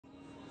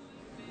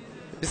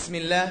بسم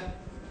الله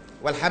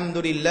والحمد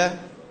لله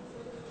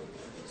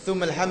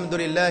ثم الحمد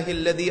لله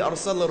الذي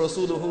أرسل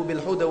رسوله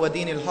بالهدى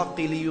ودين الحق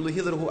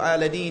ليظهره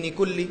على دين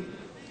كله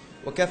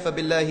وكفى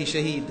بالله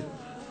شهيد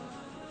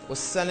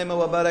والسلام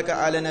وبارك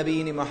على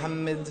نبينا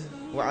محمد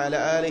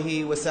وعلى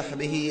آله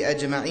وصحبه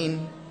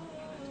أجمعين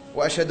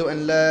وأشهد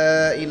أن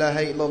لا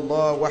إله إلا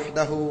الله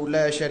وحده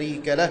لا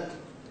شريك له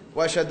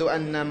وأشهد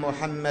أن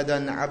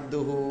محمدا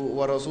عبده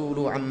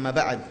ورسوله عما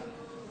بعد.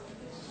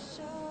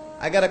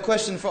 I got a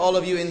question for all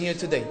of you in here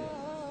today.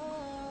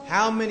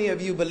 How many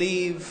of you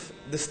believe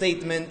the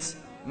statement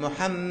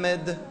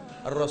Muhammad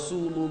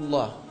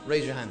Rasulullah?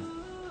 Raise your hand.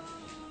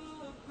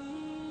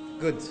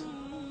 Good.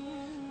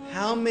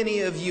 How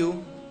many of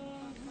you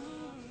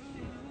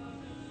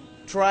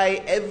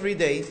try every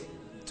day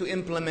to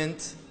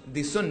implement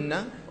the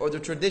sunnah or the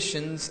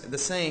traditions, the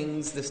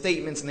sayings, the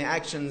statements and the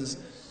actions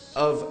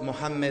of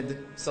Muhammad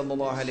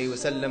sallallahu alayhi wa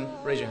sallam?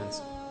 Raise your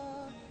hands.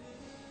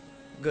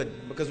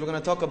 Good, because we're going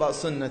to talk about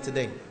sunnah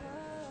today.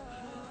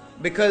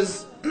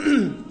 Because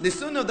the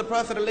sunnah of the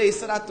Prophet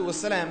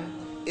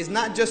ﷺ is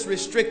not just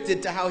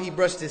restricted to how he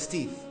brushed his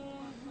teeth.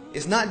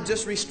 It's not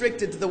just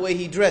restricted to the way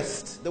he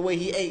dressed, the way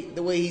he ate,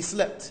 the way he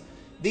slept.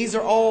 These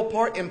are all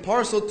part and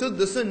parcel to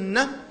the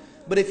sunnah.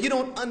 But if you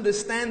don't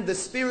understand the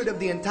spirit of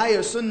the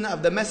entire sunnah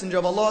of the Messenger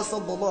of Allah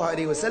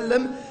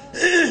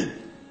ﷺ,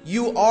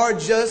 you are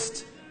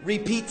just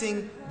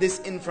repeating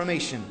this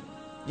information.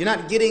 You're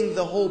not getting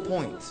the whole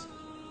point.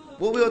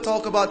 What we'll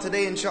talk about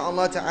today,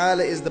 inshaAllah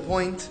ta'ala, is the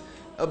point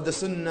of the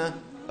sunnah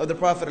of the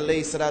Prophet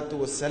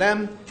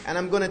ﷺ. And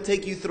I'm going to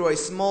take you through a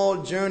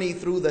small journey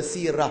through the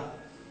seerah.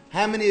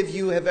 How many of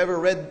you have ever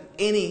read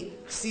any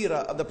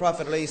seerah of the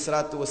Prophet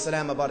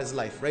ﷺ about his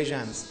life? Raise your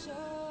hands.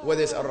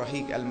 Whether it's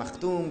Ar-Rahiq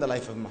Al-Makhtoom, the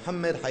life of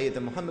Muhammad, Hayat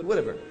al-Muhammad,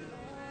 whatever.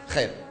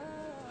 Khair.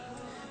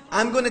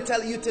 I'm going to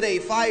tell you today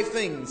 5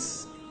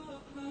 things.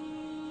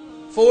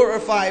 4 or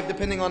 5,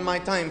 depending on my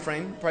time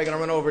frame. Probably going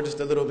to run over just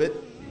a little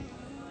bit.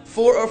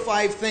 4 or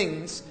 5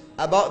 things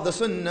about the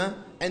sunnah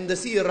and the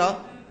seerah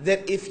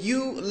that if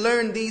you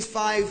learn these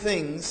 5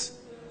 things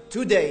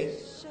today,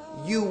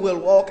 you will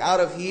walk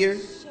out of here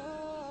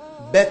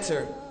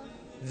better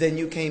than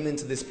you came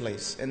into this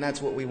place. And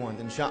that's what we want,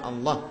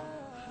 inshaAllah.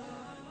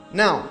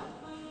 Now,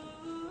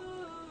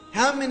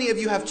 how many of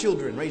you have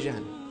children? Raise your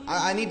hand.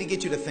 I need to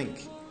get you to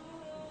think.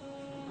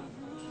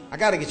 I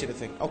got to get you to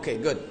think. Okay,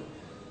 good.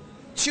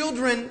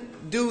 Children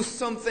do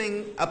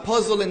something, a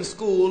puzzle in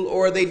school,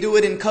 or they do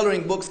it in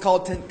coloring books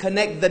called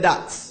connect the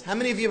dots. How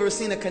many of you have ever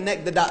seen a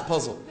connect the dot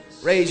puzzle?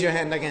 Raise your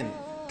hand again.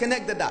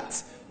 Connect the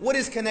dots. What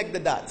is connect the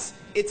dots?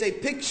 It's a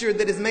picture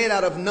that is made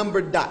out of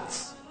numbered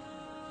dots.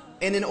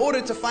 And in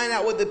order to find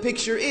out what the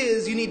picture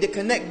is, you need to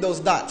connect those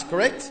dots,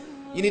 correct?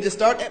 You need to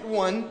start at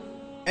 1,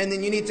 and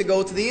then you need to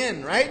go to the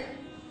end, right?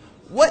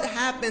 What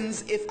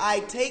happens if I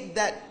take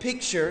that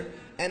picture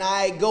and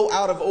I go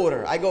out of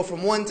order? I go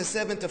from 1 to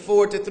 7 to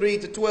 4 to 3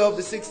 to 12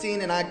 to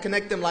 16 and I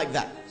connect them like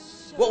that.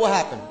 What will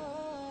happen?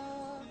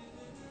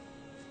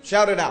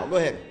 Shout it out. Go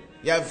ahead.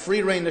 You have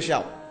free reign to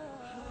shout.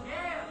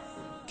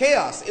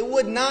 Chaos. It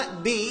would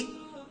not be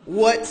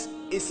what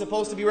is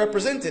supposed to be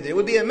represented. It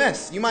would be a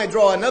mess. You might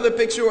draw another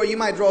picture or you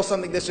might draw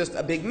something that's just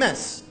a big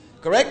mess.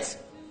 Correct?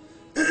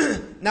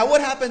 Now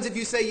what happens if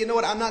you say, you know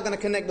what, I'm not going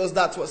to connect those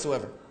dots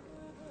whatsoever.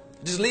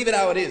 Just leave it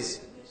how it is.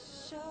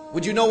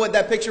 Would you know what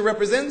that picture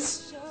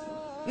represents?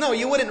 No,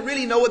 you wouldn't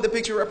really know what the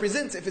picture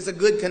represents if it's a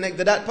good connect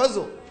the dot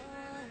puzzle.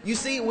 You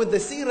see, with the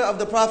seerah of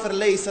the Prophet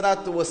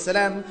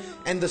ﷺ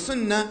and the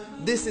sunnah,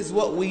 this is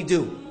what we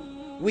do.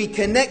 We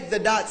connect the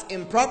dots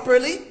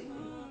improperly,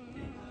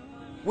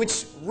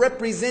 which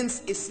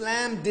represents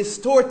Islam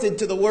distorted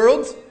to the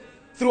world.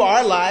 Through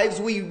our lives,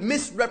 we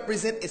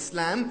misrepresent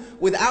Islam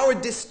with our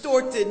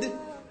distorted,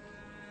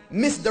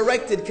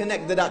 misdirected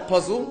connect the dot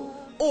puzzle,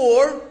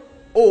 or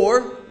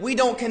we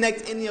don't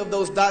connect any of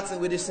those dots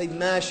and we just say,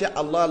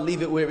 MashaAllah,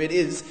 leave it where it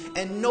is,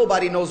 and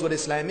nobody knows what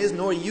Islam is,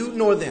 nor you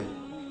nor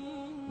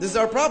them. This is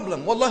our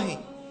problem, wallahi,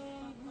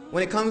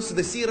 when it comes to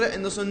the seerah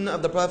and the sunnah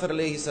of the Prophet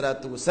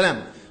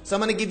ﷺ. So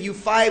I'm going to give you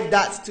 5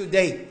 dots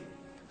today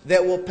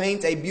that will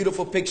paint a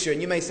beautiful picture.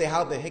 And you may say,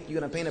 how the heck are you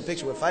going to paint a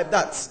picture with 5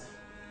 dots?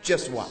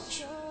 Just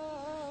watch.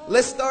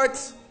 Let's start,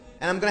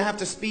 and I'm going to have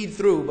to speed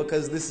through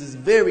because this is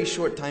very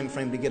short time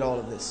frame to get all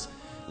of this.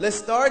 Let's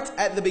start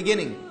at the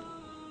beginning.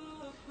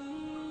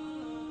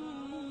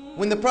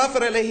 When the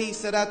Prophet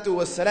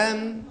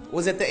ﷺ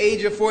was at the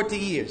age of 40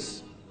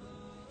 years,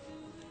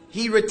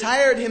 he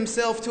retired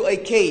himself to a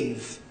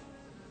cave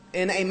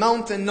in a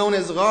mountain known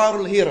as Ghar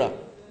al-Hira,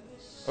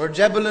 or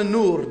Jabal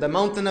al-Nur, the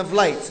mountain of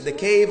light, the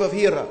cave of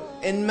Hira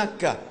in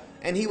Mecca.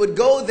 And he would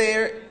go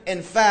there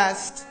and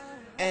fast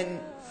and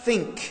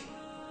think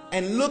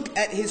and look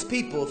at his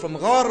people. From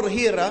Ghar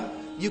al-Hira,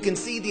 you can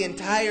see the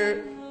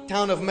entire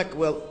town of Mecca.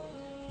 Well,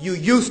 you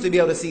used to be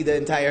able to see the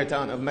entire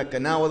town of Mecca.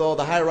 Now with all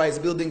the high-rise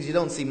buildings, you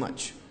don't see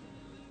much.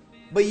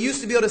 But you used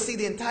to be able to see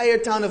the entire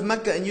town of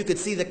Mecca, and you could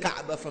see the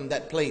Kaaba from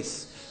that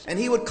place. And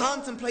he would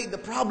contemplate the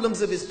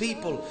problems of his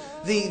people,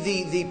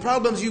 the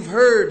problems you've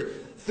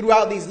heard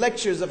throughout these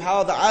lectures of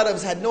how the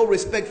Arabs had no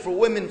respect for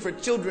women, for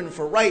children,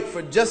 for right,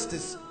 for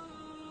justice.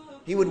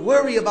 He would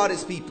worry about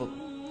his people.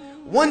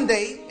 One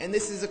day, and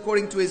this is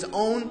according to his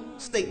own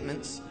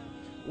statements,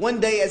 one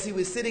day as he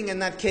was sitting in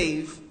that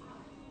cave,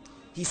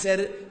 he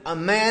said, a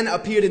man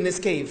appeared in this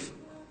cave.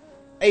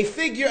 A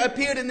figure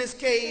appeared in this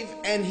cave,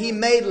 and he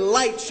made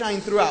light shine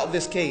throughout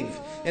this cave.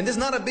 And this is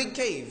not a big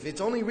cave. It's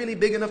only really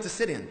big enough to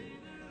sit in.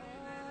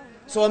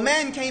 So a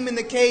man came in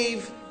the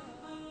cave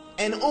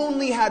and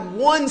only had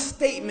one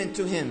statement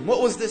to him.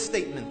 What was this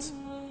statement?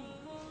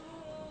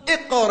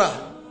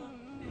 Iqra.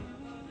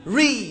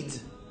 Read.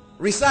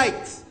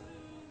 Recite.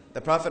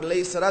 The Prophet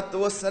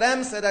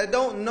ﷺ said, I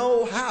don't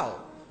know how.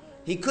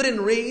 He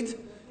couldn't read.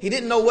 He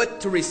didn't know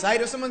what to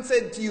recite. Or someone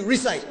said to you,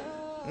 recite.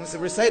 And he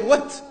said, recite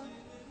what?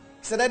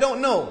 He said, I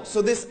don't know.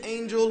 So this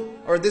angel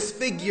or this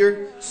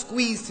figure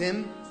squeezed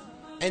him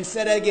and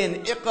said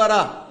again,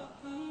 Iqra.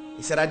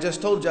 He said, I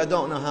just told you I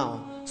don't know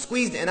how.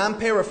 Squeezed, and I'm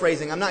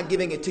paraphrasing. I'm not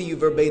giving it to you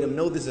verbatim.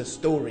 No, this is a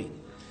story.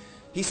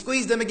 He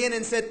squeezed him again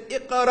and said,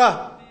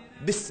 Iqra.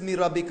 Bismi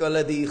rabbika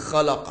ladhi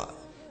khalaqa.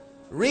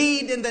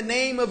 Read in the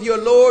name of your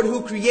Lord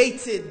who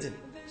created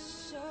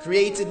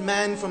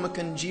man from a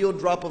congealed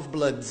drop of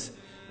blood.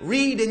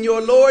 Read, and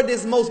your Lord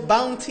is most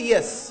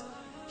bounteous.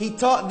 He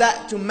taught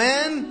that to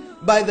man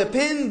by the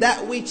pen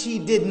that which he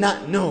did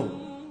not know.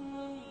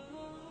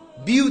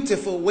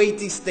 Beautiful,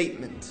 weighty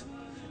statement.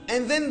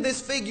 And then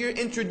this figure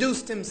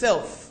introduced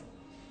himself.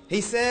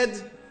 He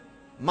said,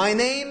 my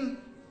name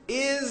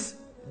is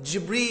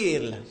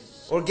Jibreel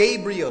or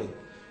Gabriel,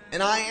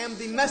 and I am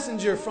the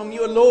messenger from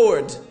your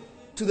Lord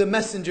to the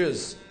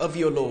messengers of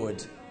your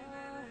Lord.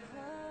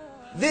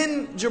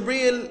 Then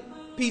Jibreel,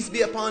 peace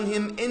be upon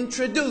him,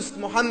 introduced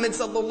Muhammad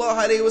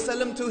sallallahu alayhi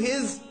wasallam to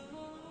his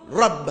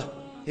Rabb,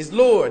 his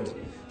Lord.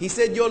 He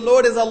said, your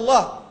Lord is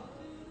Allah,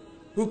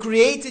 who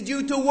created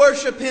you to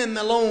worship Him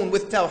alone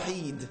with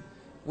Tawheed,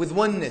 with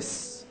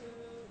oneness.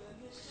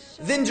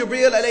 Then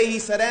Jibreel alayhi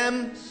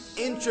salam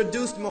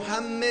introduced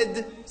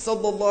Muhammad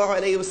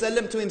sallallahu alayhi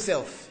wasallam to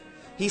himself.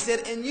 He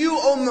said, and you,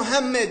 O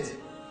Muhammad,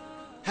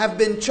 have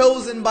been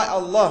chosen by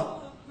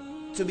Allah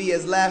to be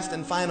His last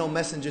and final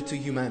messenger to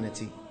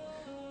humanity.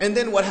 And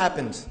then what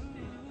happened?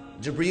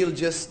 Jibreel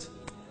just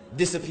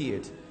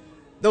disappeared.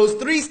 Those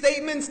three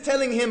statements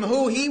telling him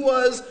who he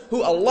was,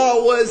 who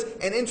Allah was,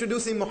 and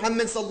introducing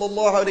Muhammad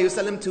sallallahu alayhi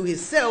wasallam to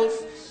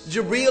himself,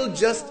 Jibreel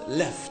just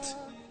left.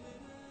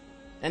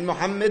 And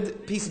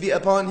Muhammad, peace be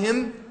upon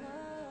him,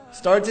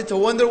 started to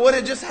wonder what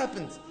had just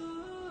happened.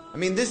 I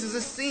mean, this is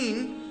a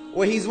scene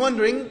where he's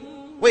wondering,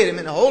 wait a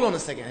minute, hold on a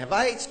second. Have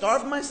I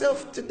starved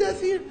myself to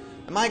death here?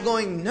 Am I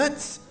going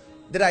nuts?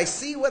 Did I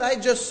see what I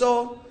just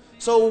saw?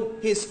 So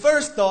his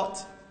first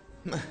thought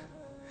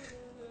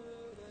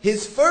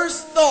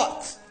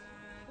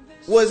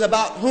was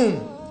about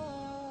whom?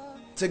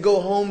 To go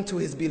home to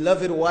his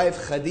beloved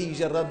wife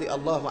Khadija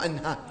radiallahu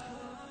anha.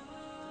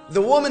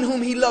 The woman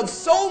whom he loved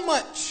so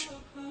much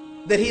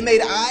that he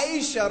made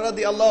Aisha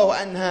radiallahu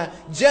anha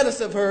jealous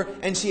of her,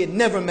 and she had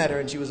never met her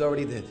and she was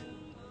already dead.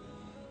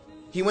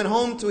 He went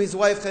home to his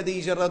wife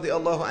Khadija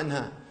radiallahu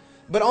anha.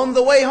 But on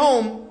the way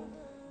home,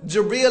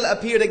 Jibreel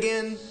appeared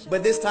again,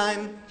 but this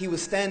time he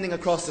was standing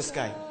across the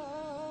sky.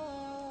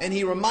 And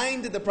he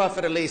reminded the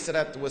Prophet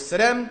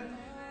ﷺ,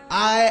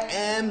 I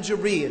am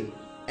Jibreel,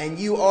 and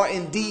you are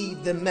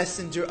indeed the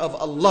messenger of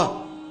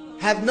Allah.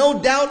 Have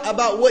no doubt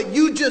about what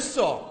you just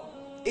saw.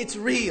 It's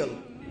real.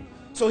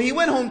 So he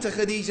went home to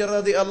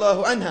Khadija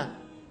radiallahu anha.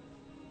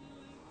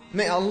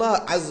 May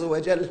Allah Azza wa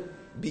Jal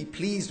be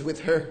pleased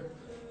with her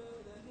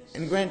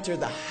and grant her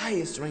the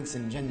highest ranks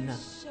in Jannah.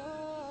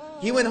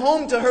 He went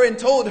home to her and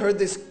told her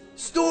this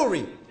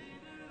story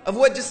of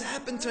what just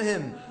happened to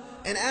him,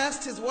 and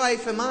asked his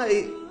wife, am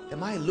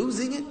I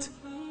losing it?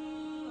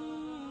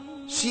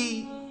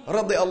 She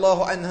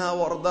radiallahu anha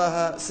wa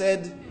ardaha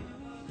said,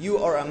 you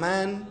are a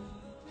man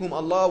whom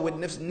Allah would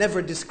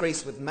never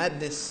disgrace with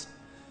madness.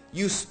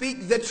 You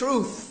speak the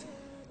truth.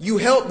 You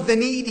help the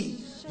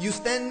needy. You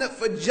stand up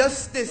for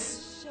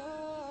justice.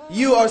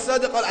 You are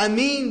Sadiq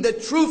al-Amin, the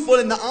truthful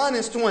and the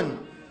honest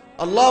one.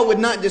 Allah would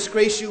not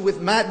disgrace you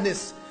with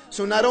madness.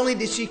 So not only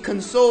did she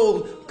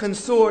console,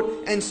 consort,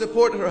 and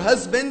support her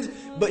husband,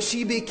 but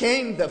she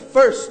became the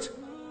first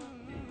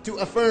to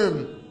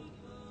affirm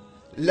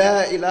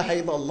La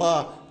ilaha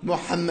illallah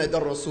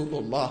Muhammadur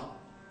Rasulullah.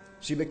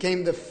 She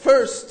became the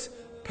first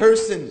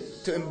person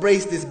to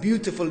embrace this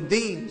beautiful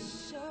deen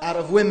out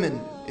of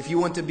women, if you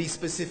want to be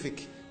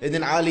specific. And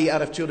then Ali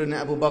out of children,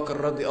 and Abu Bakr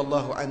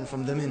radiallahu anhu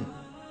from the men.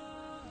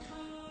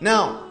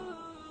 Now,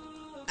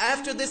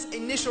 after this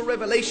initial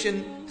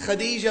revelation,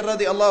 Khadija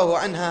radiallahu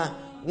anha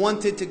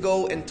wanted to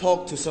go and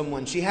talk to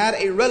someone. She had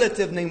a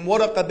relative named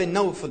Waraqa bin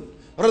Nawfal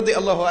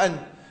radiallahu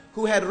anhu,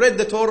 who had read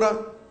the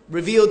Torah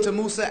revealed to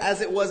Musa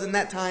as it was in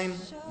that time,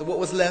 what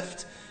was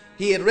left.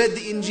 He had read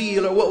the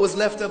Injil, or what was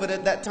left of it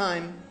at that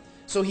time.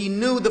 So he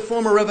knew the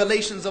former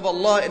revelations of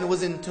Allah and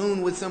was in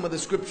tune with some of the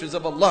scriptures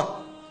of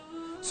Allah.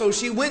 So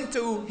she went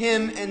to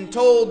him and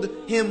told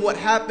him what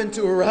happened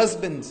to her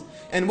husband.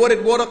 And what did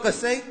Waraqa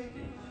say?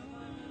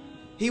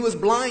 He was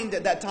blind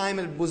at that time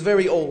and was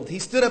very old. He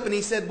stood up and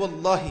he said,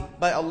 Wallahi,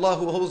 by Allah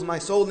who holds my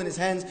soul in his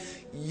hands,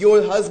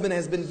 your husband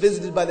has been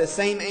visited by the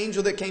same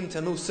angel that came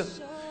to Musa,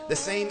 the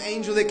same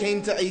angel that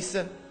came to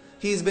Isa.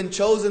 He's been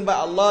chosen by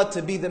Allah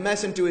to be the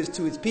messenger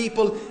to his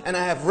people, and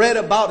I have read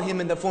about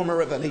him in the former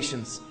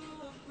revelations.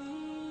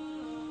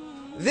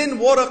 Then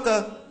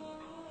Waraqa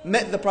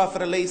met the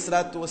Prophet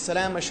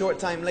ﷺ a short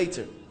time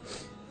later,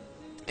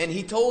 and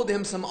he told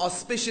him some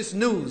auspicious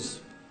news.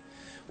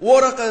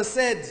 Waraqa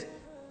said,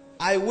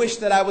 I wish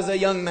that I was a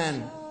young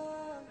man.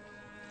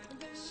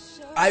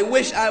 I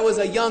wish I was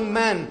a young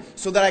man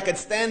so that I could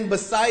stand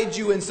beside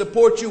you and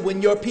support you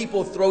when your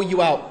people throw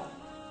you out.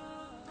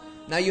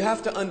 Now you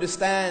have to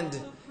understand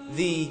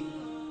the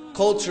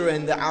culture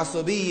and the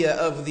asabiyya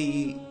of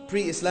the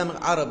pre-Islamic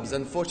Arabs.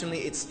 Unfortunately,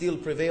 it still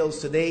prevails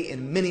today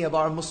in many of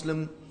our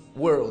Muslim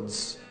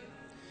worlds.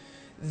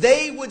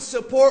 They would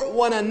support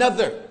one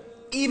another,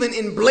 even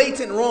in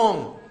blatant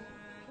wrong,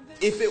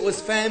 if it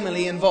was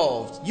family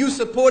involved. You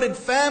supported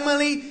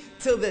family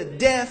till the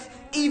death,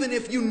 even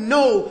if you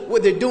know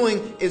what they're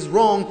doing is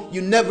wrong.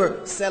 You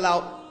never sell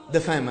out the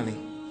family.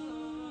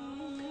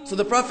 So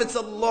the Prophet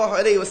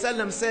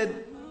ﷺ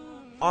said,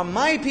 are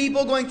my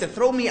people going to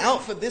throw me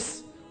out for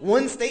this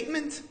one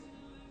statement?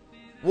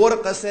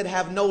 Waraqa said,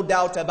 have no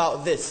doubt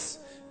about this.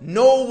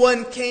 No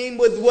one came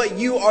with what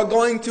you are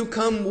going to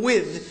come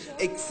with,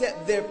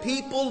 except their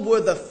people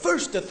were the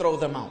first to throw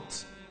them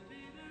out.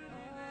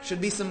 Should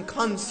be some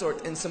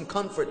consort and some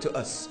comfort to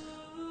us,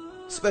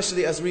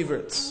 especially as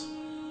reverts.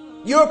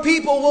 Your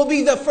people will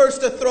be the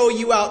first to throw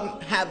you out,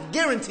 and have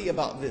guarantee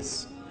about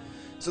this.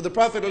 So the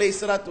Prophet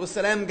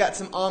ﷺ got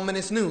some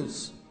ominous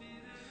news.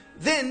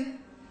 Then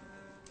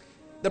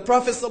the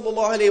Prophet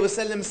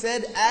ﷺ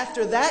said,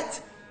 after that,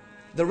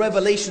 the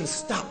revelation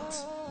stopped.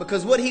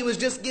 Because what he was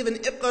just given,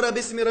 Iqra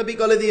bismi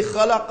rabbika alladhi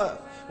khalaqa,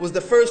 was the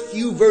first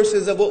few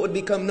verses of what would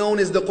become known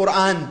as the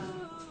Quran.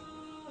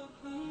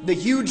 The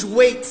huge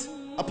weight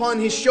upon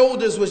his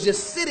shoulders was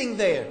just sitting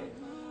there.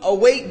 A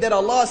weight that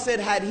Allah said,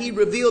 had He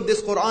revealed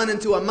this Quran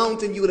into a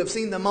mountain, you would have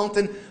seen the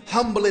mountain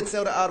humble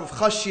itself out of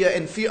khashya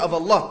and fear of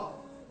Allah.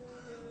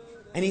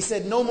 And He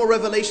said, no more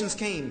revelations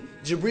came.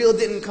 Jibreel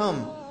didn't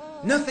come.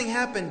 Nothing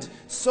happened.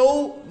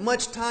 So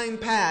much time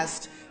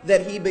passed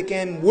that he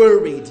became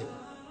worried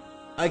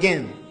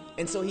again.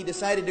 And so he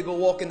decided to go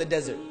walk in the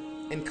desert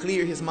and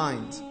clear his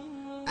mind.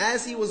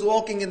 As he was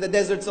walking in the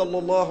desert,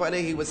 sallallahu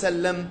alaihi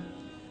wasallam,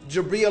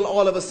 Jibreel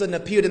all of a sudden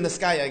appeared in the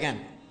sky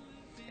again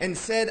and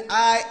said,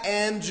 I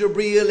am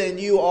Jibreel and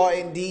you are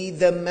indeed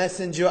the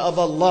messenger of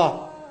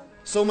Allah.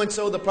 So much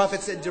so the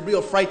Prophet said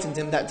Jibreel frightened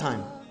him that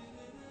time,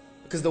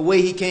 because the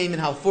way he came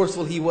and how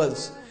forceful he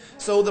was.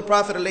 So the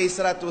Prophet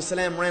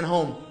ﷺ ran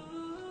home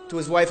to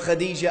his wife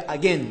Khadija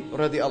again,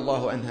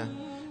 radiallahu anha.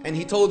 And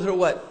he told her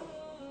what?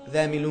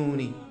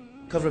 Dhamiluni,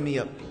 cover me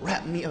up,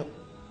 wrap me up,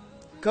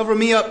 cover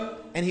me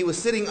up. And he was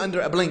sitting under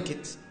a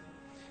blanket.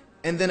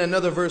 And then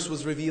another verse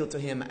was revealed to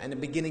him, and the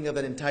beginning of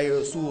an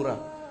entire surah.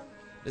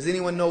 Does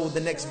anyone know the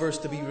next verse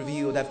to be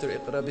revealed after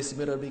Iqra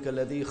bismi rabbika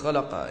alladhi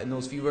khalaqa, in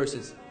those few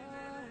verses?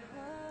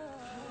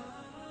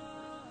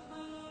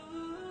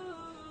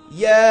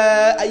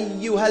 Ya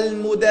ayyuhal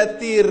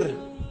mudaththir,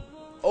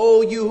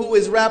 O you who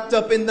is wrapped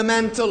up in the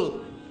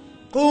mantle,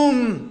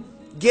 qum,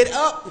 get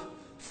up,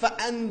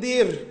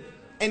 fa'andir,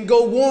 and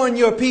go warn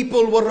your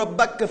people,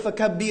 وَرَبَّكَ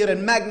فَكَبِّرْ,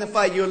 and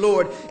magnify your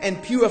Lord,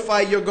 and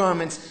purify your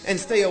garments, and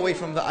stay away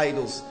from the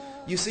idols.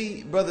 You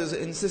see, brothers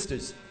and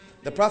sisters,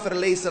 the Prophet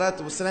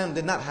ﷺ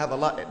did not have a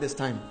lot at this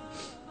time.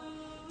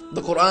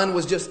 The Quran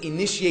was just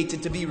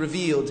initiated to be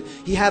revealed.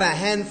 He had a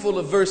handful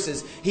of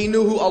verses. He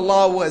knew who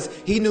Allah was.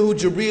 He knew who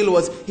Jibreel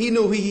was. He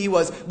knew who He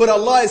was. But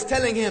Allah is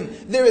telling him,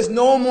 there is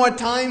no more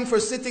time for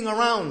sitting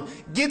around.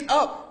 Get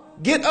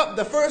up. Get up.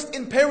 The first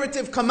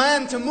imperative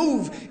command to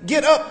move.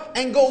 Get up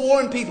and go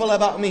warn people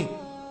about me.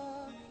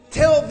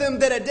 Tell them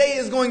that a day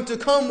is going to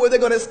come where they're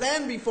going to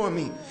stand before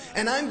me.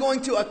 And I'm going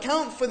to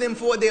account for them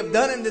for what they have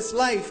done in this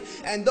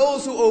life. And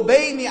those who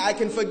obey me, I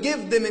can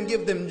forgive them and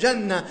give them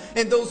Jannah.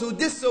 And those who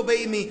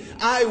disobey me,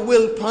 I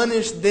will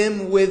punish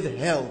them with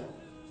hell.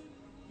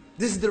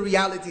 This is the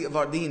reality of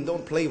our deen.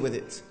 Don't play with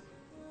it.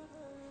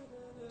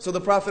 So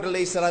the Prophet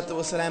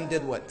ﷺ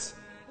did what?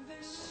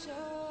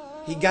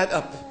 He got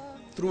up,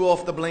 threw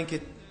off the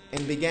blanket,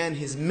 and began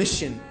his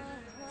mission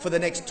for the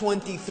next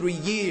 23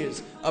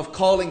 years of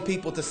calling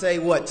people to say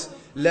what?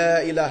 La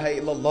ilaha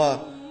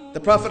illallah. The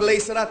Prophet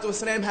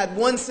ﷺ had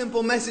one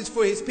simple message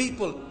for his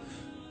people.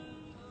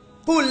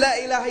 قُلْ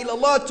لَا إِلَهَ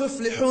إِلَّا اللَّهُ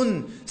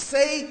تُفْلِحُونَ.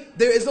 Say,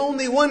 there is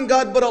only one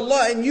God but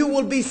Allah, and you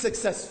will be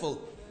successful.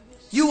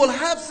 You will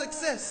have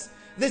success.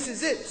 This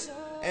is it.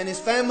 And his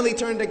family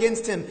turned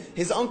against him.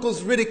 His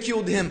uncles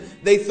ridiculed him.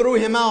 They threw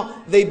him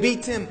out. They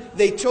beat him.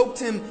 They choked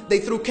him. They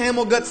threw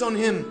camel guts on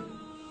him.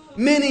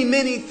 Many,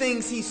 many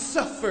things he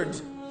suffered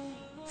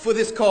for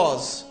this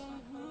cause.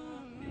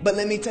 But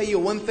let me tell you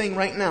one thing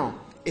right now.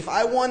 If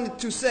I wanted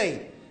to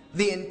say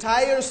The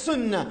entire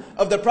sunnah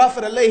of the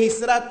Prophet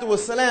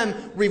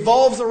ﷺ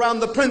revolves around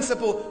the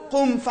principle,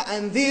 قُمْ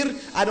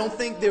فَأَنذِرْ. I don't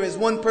think there is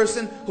one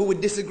person who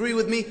would disagree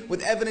with me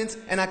with evidence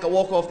and I can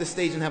walk off the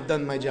stage and have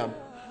done my job.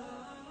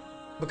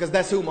 Because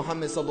that's who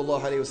Muhammad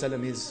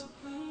ﷺ is.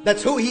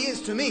 That's who he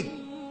is to me.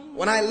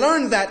 When I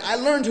learned that, I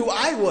learned who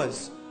I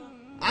was.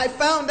 I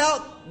found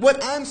out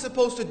what I'm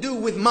supposed to do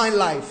with my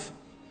life.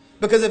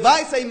 Because if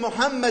I say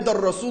Muhammad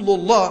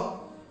Rasulullah,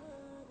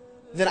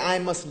 then I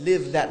must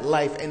live that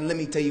life. And let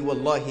me tell you,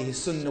 wallahi,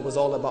 his sunnah was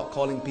all about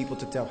calling people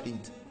to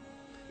Tawheed.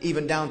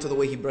 Even down to the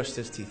way he brushed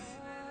his teeth.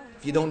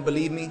 If you don't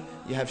believe me,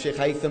 you have Shaykh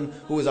Haytham,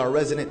 who is our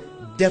resident,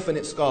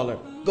 definite scholar.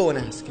 Go and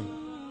ask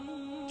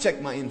him.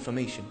 Check my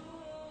information.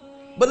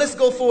 But let's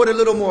go forward a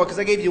little more, because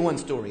I gave you one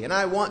story. And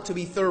I want to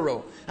be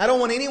thorough. I don't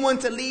want anyone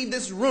to leave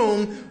this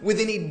room with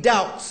any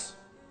doubts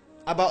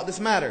about this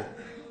matter.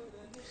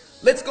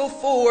 Let's go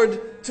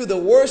forward to the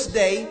worst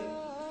day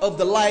of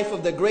the life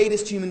of the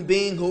greatest human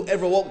being who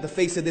ever walked the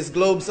face of this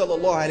globe, sallallahu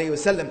alayhi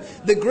wasallam.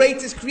 The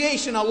greatest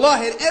creation Allah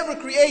had ever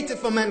created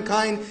for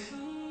mankind.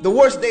 The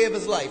worst day of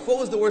his life. What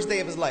was the worst day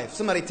of his life?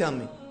 Somebody tell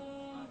me.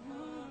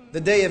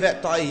 The day of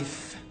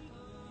At-Ta'if.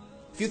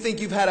 If you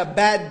think you've had a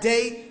bad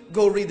day,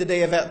 go read the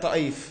day of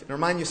At-Ta'if. And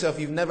remind yourself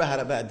you've never had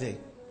a bad day.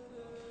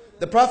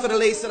 The Prophet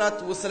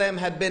ﷺ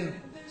had been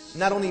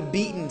not only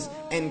beaten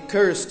and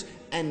cursed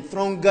and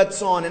thrown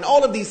guts on and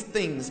all of these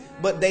things,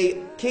 but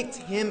they kicked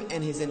him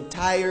and his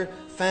entire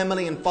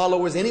family and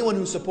followers, anyone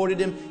who supported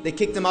him, they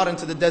kicked him out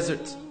into the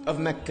desert of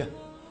Mecca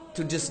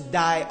to just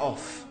die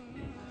off.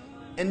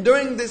 And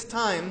during this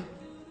time,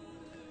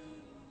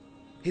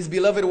 his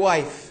beloved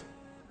wife,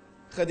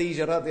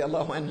 Khadija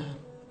radiallahu anha,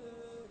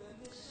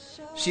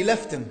 she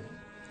left him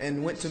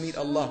and went to meet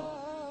Allah.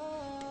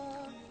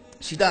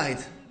 She died.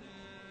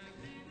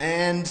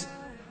 And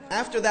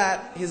after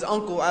that, his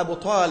uncle Abu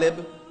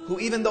Talib, who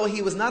even though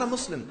he was not a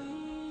Muslim,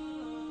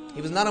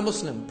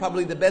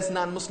 probably the best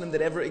non-Muslim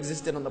that ever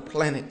existed on the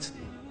planet,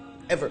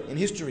 ever in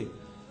history,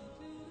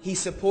 he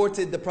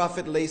supported the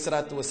Prophet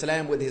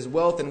ﷺ with his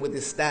wealth and with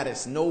his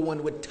status. No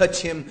one would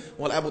touch him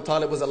while Abu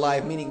Talib was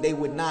alive, meaning they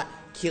would not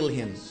kill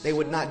him. They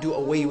would not do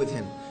away with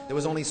him. There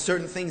was only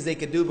certain things they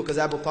could do because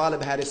Abu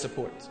Talib had his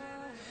support.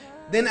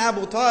 Then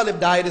Abu Talib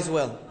died as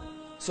well.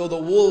 So the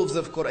wolves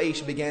of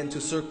Quraysh began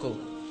to circle.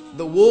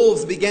 The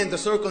wolves began to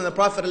circle, and the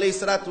Prophet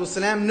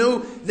ﷺ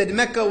knew that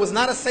Mecca was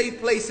not a safe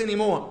place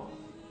anymore.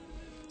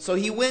 So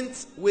he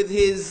went with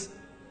his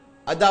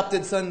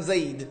adopted son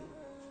Zayd,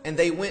 and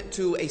they went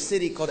to a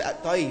city called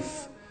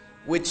At-Ta'if,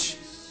 which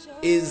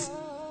is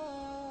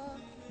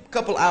a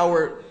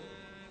couple-hour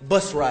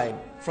bus ride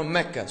from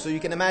Mecca. So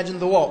you can imagine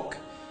the walk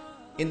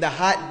in the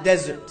hot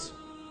desert.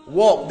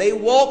 They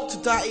walked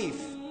to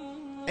Ta'if,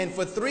 and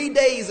for 3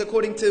 days,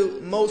 according to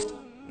most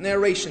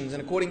narrations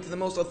and according to the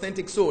most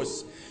authentic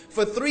source,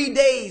 for 3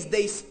 days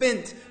they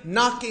spent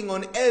knocking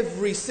on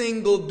every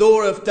single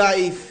door of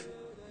Ta'if,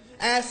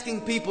 asking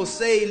people,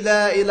 say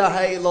La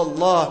ilaha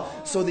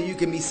illallah, so that you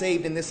can be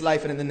saved in this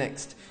life and in the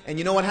next. And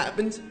you know what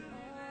happened?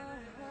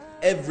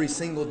 Every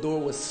single door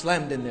was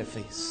slammed in their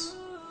face.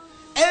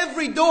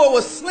 Every door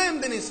was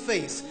slammed in his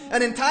face.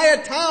 An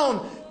entire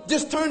town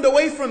just turned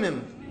away from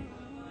him.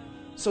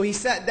 So he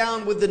sat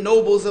down with the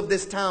nobles of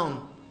this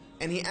town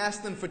and he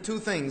asked them for two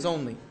things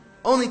only.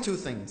 Only two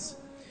things.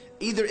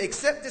 Either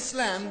accept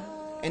Islam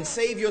and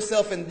save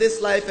yourself in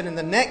this life and in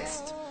the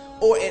next,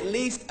 or at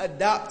least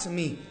adopt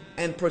me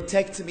and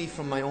protect me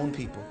from my own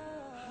people.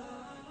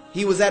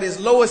 He was at his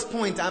lowest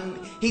point.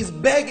 He's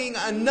begging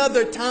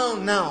another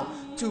town now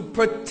to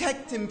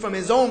protect him from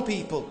his own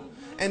people.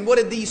 And what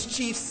did these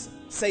chiefs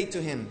say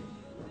to him?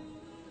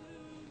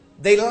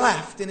 They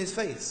laughed in his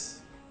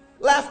face.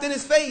 Laughed in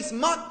his face,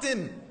 mocked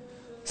him.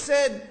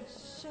 Said,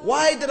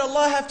 why did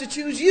Allah have to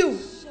choose you?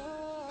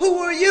 Who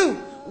are you?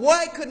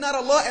 Why could not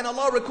Allah, and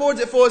Allah records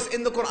it for us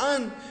in the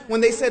Quran, when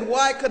they said,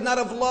 why could not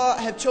Allah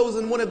have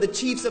chosen one of the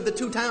chiefs of the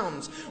two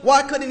towns?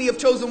 Why couldn't He have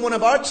chosen one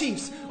of our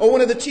chiefs or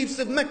one of the chiefs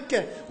of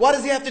Mecca? Why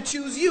does He have to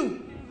choose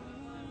you?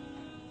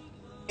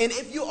 And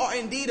if you are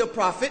indeed a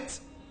prophet,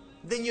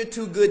 then you're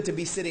too good to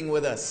be sitting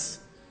with us.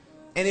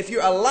 And if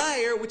you're a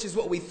liar, which is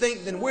what we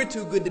think, then we're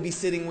too good to be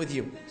sitting with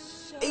you.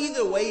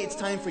 Either way, it's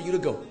time for you to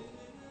go.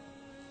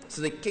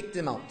 So they kicked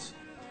him out.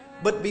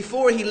 But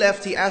before he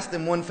left, he asked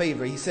them one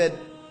favor. He said,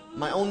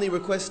 my only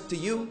request to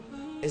you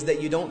is that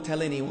you don't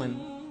tell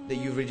anyone that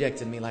you've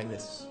rejected me like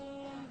this.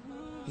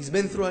 He's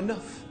been through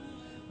enough.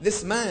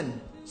 This man,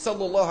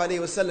 sallallahu alayhi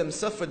wasallam,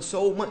 suffered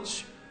so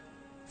much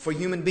for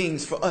human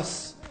beings, for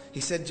us.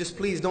 He said, just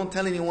please don't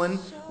tell anyone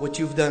what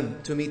you've done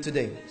to me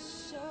today.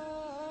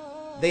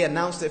 They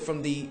announced it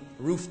from the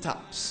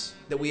rooftops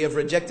that we have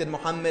rejected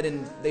Muhammad,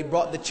 and they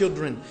brought the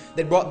children,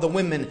 they brought the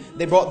women,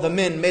 they brought the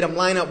men, made them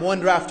line up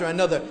one after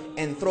another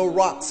and throw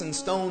rocks and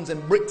stones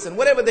and bricks and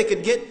whatever they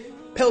could get,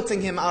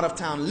 pelting him out of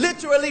town,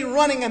 literally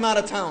running him out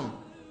of town.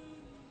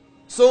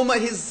 So much,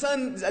 his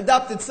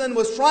adopted son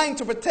was trying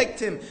to protect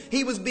him.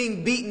 He was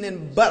being beaten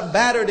and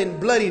battered and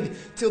bloodied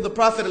till the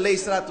Prophet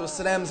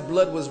ﷺ's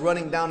blood was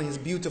running down his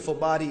beautiful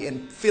body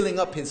and filling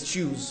up his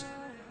shoes.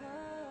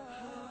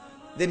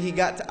 Then he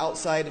got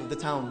outside of the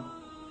town.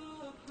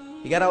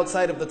 He got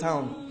outside of the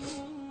town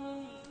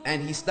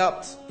and he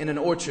stopped in an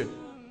orchard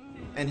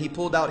and he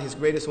pulled out his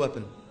greatest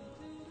weapon.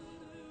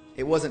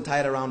 It wasn't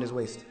tied around his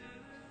waist.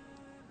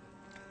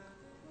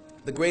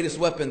 The greatest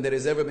weapon that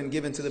has ever been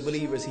given to the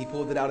believers, he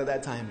pulled it out at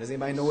that time. Does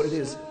anybody know what it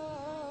is?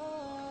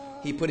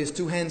 He put his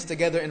two hands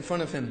together in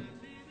front of him.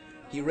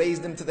 He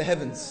raised them to the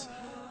heavens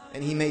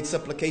and he made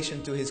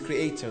supplication to his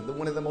Creator.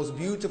 One of the most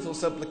beautiful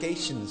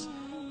supplications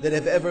that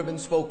have ever been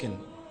spoken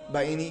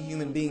by any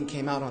human being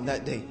came out on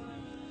that day.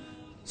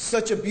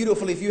 Such a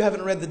beautiful, if you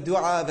haven't read the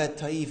dua of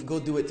At-Taif, go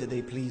do it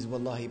today, please.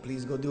 Wallahi,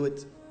 please go do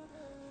it.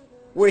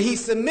 Where he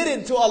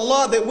submitted to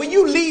Allah that when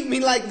you leave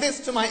me like this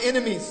to my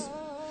enemies,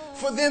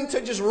 for them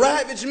to just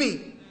ravage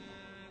me.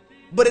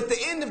 But at the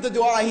end of the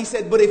dua he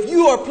said, but if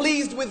you are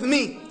pleased with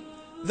me,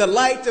 the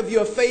light of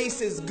your face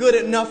is good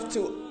enough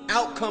to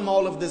outcome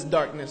all of this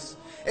darkness.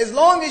 As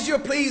long as you're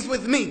pleased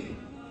with me,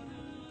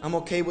 I'm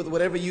okay with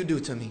whatever you do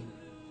to me.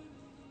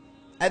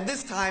 At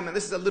this time, and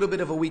this is a little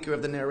bit of a weaker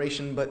of the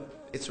narration,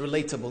 but it's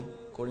relatable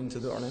according to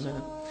the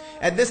ulama.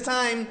 At this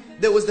time,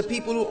 there was the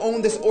people who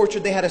owned this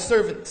orchard, they had a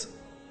servant.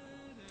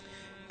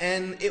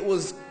 And it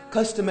was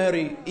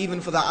customary,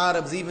 even for the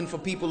Arabs, even for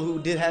people who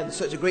did have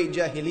such a great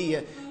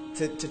jahiliyyah,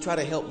 to try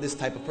to help this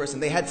type of person.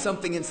 They had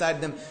something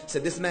inside them,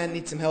 said this man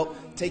needs some help,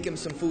 take him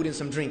some food and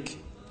some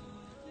drink.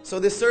 So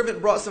this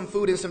servant brought some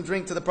food and some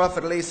drink to the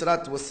Prophet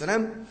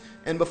ﷺ,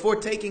 and before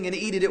taking and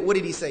eating it, what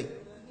did he say?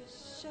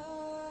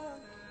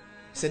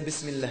 He said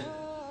Bismillah.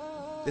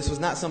 This was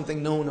not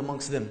something known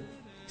amongst them.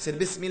 He said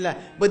Bismillah.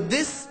 But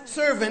this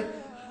servant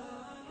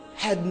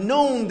had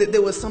known that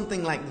there was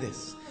something like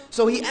this.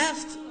 So he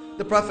asked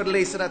the Prophet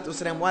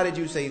ﷺ, why did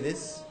you say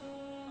this?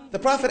 The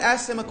Prophet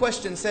asked him a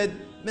question, said,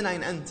 Min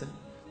ayn anta?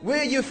 Where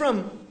are you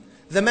from?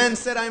 The man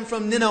said, I'm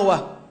from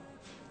Nineveh.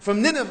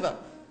 From Nineveh.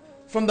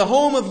 From the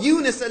home of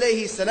Yunus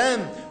alayhi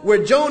salam,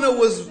 where Jonah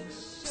was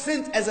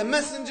sent as a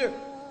messenger.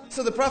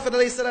 So the Prophet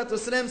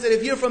ﷺ said,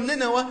 if you're from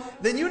Nineveh,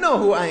 then you know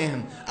who I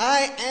am.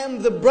 I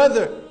am the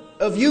brother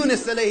of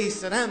Yunus alayhi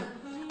salam.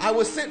 I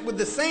was sent with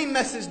the same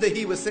message that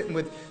he was sent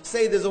with.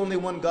 Say there's only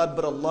one God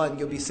but Allah, and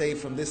you'll be saved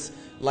from this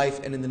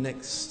life and in the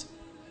next.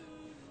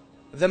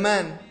 The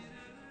man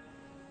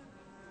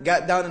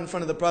got down in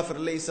front of the Prophet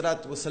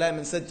ﷺ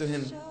and said to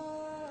him,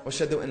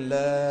 وَشَهَدُ أَن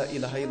لَا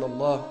إِلَهَ إِلَّا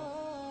اللَّهِ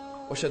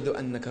وَشَهَدُ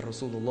أَنَّكَ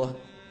رَسُولُ اللَّهِ.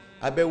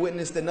 I bear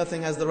witness that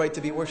nothing has the right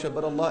to be worshipped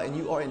but Allah, and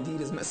you are indeed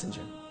His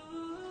messenger.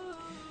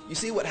 You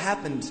see what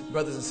happened,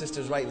 brothers and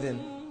sisters, right then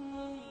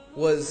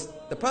was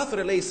the Prophet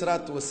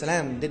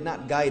ﷺ did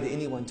not guide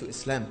anyone to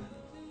Islam.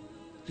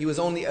 He was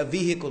only a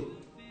vehicle.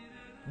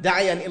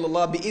 دَعِيًا إِلَى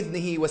اللَّهِ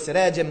بِإِذْنِهِ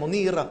وَسِرَاجًا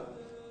مُنِيرًا.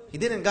 He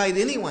didn't guide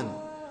anyone.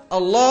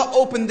 Allah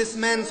opened this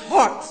man's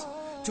heart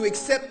to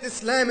accept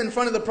Islam in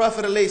front of the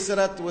Prophet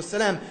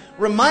ﷺ,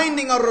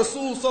 reminding our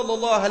Rasul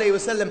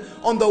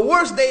ﷺ on the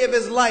worst day of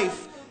his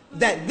life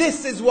that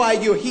this is why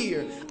you're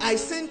here. I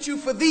sent you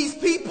for these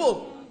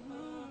people.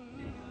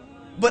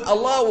 But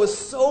Allah was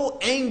so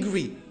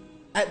angry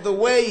at the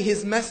way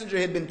His messenger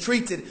had been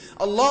treated.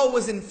 Allah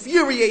was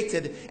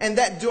infuriated, and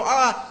that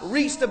dua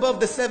reached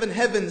above the 7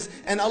 heavens,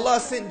 and Allah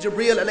sent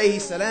Jibreel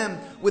alayhi salam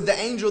with the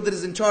angel that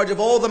is in charge of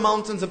all the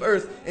mountains of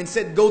earth and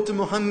said, go to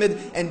Muhammad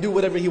and do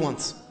whatever he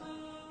wants.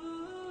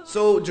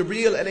 So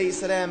Jibreel alayhi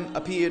salam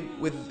appeared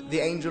with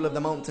the angel of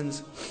the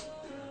mountains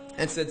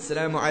and said,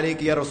 Salamu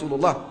alayka ya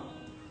Rasulullah.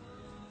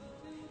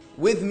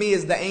 With me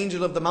is the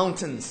angel of the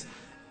mountains.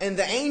 And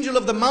the angel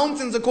of the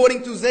mountains,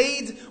 according to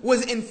Zayd,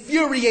 was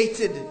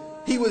infuriated.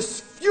 He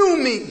was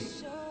fuming.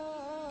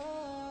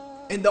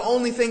 And the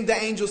only thing the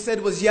angel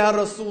said was, Ya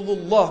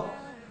Rasulullah,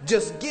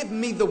 just give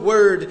me the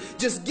word,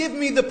 just give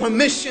me the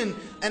permission,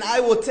 and I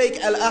will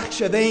take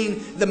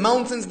Al-Akhshadain, the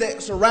mountains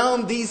that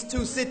surround these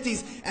 2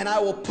 cities, and I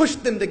will push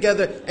them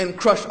together and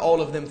crush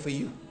all of them for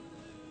you.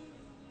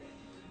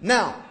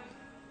 Now,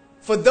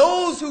 for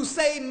those who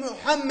say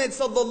Muhammad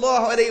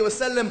sallallahu alayhi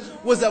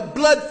wasallam was a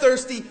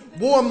bloodthirsty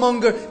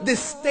warmonger, this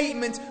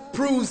statement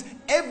proves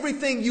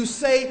everything you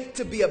say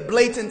to be a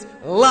blatant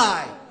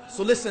lie.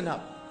 So listen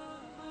up.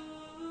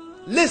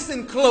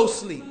 Listen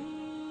closely.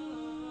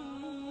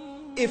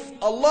 If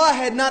Allah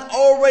had not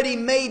already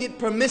made it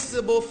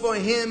permissible for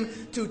Him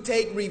to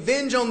take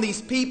revenge on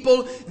these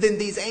people, then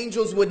these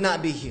angels would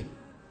not be here.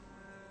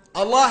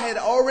 Allah had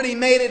already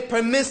made it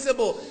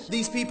permissible.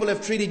 These people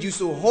have treated you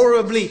so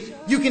horribly.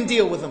 You can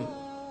deal with them.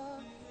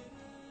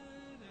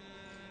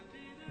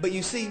 But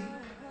you see,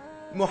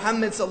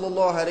 Muhammad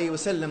sallallahu alayhi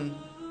wasallam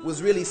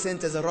was really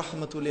sent as a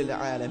rahmatul lil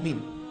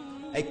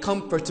alameen, a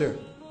comforter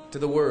to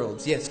the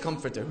worlds. Yes,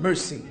 comforter,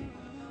 mercy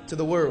to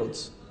the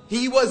worlds.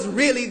 He was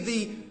really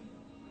the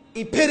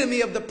epitome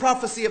of the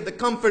prophecy of the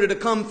comforter to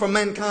come for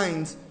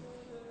mankind.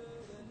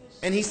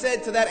 And he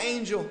said to that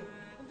angel,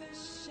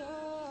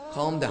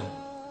 calm down.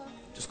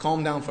 Just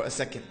calm down for a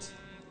second.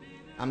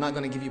 I'm not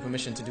going to give you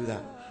permission to do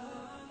that.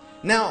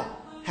 Now,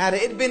 had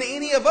it been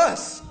any of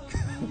us,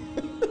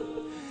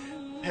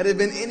 had it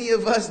been any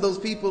of us, those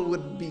people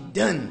would be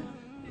done.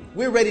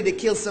 We're ready to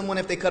kill someone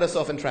if they cut us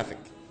off in traffic.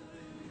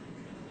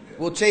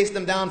 we'll chase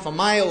them down for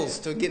miles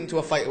to get into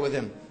a fight with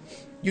him.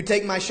 You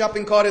take my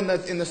shopping cart in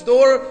the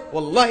store,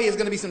 wallahi, it's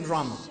going to be some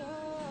drama.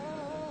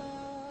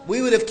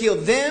 We would have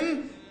killed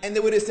them, and they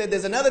would have said,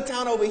 there's another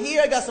town over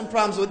here, I got some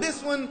problems with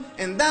this one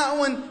and that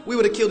one. We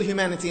would have killed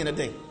humanity in a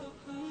day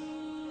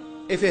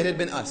if it had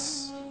been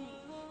us.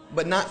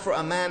 But not for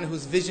a man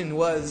whose vision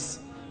was,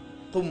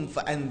 قُمْ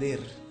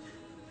فَأَنذِرْ,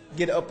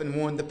 get up and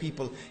warn the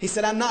people. He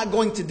said, I'm not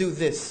going to do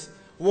this.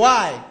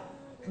 Why?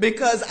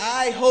 Because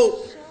I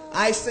hope,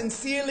 I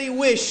sincerely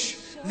wish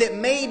that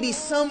maybe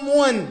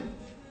someone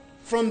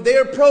from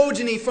their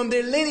progeny, from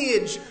their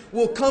lineage,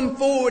 will come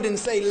forward and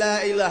say, La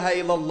ilaha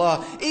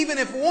illallah. Even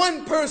if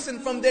one person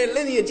from their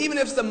lineage, even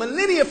if it's a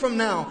millennia from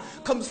now,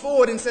 comes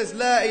forward and says,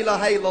 La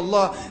ilaha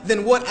illallah,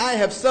 then what I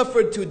have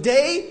suffered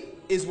today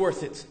is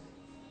worth it.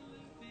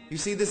 You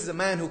see, this is a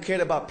man who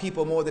cared about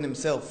people more than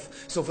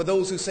himself. So for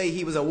those who say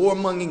he was a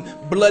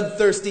warmongering,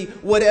 bloodthirsty,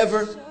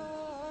 whatever,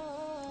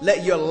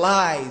 let your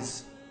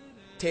lies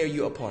tear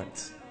you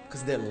apart.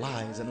 Because they're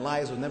lies, and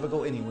lies will never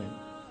go anywhere.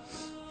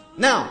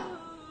 Now,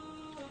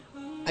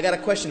 I got a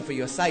question for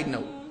you, a side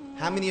note.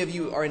 How many of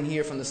you are in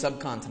here from the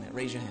subcontinent?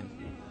 Raise your hand.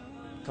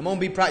 Come on,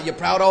 be proud. You're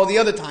proud all the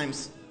other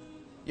times.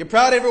 You're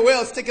proud everywhere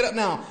else. Stick it up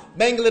now.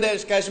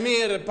 Bangladesh,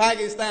 Kashmir,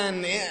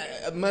 Pakistan,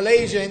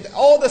 Malaysia,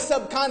 all the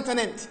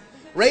subcontinent.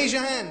 Raise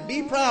your hand.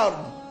 Be proud.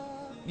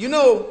 You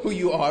know who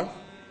you are.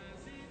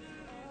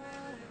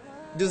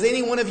 Does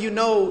any one of you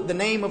know the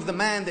name of the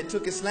man that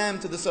took Islam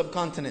to the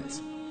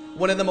subcontinent?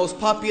 One of the most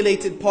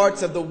populated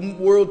parts of the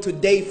world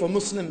today for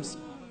Muslims.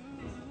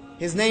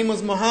 His name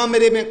was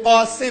Muhammad ibn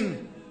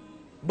Qasim.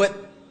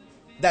 But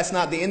that's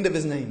not the end of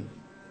his name.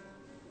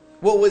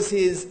 What was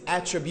his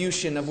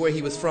attribution of where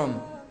he was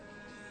from?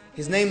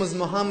 His name was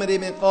Muhammad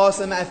ibn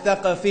Qasim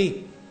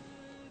al-Thaqafi.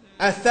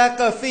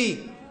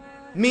 Al-Thaqafi,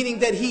 meaning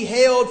that he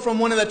hailed from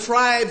one of the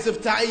tribes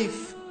of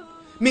Ta'if.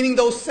 Meaning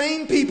those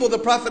same people the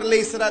Prophet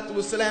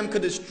ﷺ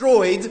could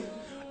destroyed,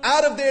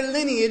 out of their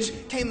lineage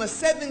came a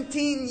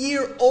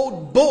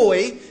 17-year-old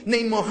boy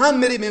named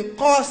Muhammad ibn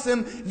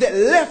Qasim that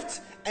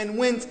left and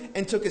went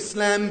and took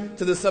Islam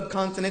to the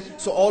subcontinent,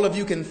 so all of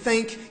you can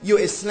thank your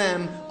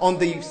Islam on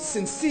the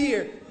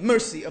sincere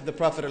mercy of the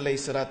Prophet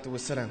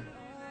ﷺ.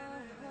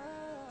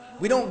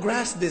 We don't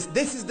grasp this.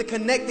 This is the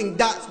connecting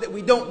dots that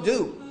we don't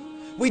do.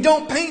 We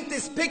don't paint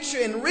this picture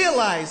and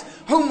realize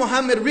who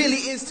Muhammad really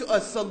is to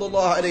us,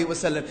 sallallahu alaihi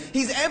wasallam.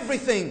 He's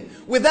everything.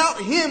 Without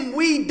him,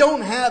 we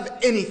don't have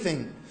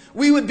anything.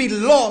 We would be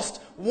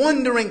lost,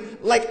 wandering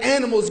like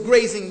animals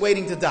grazing,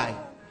 waiting to die.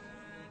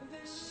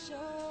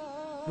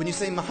 When you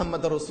say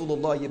Muhammad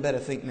Rasulullah, you better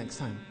think next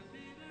time.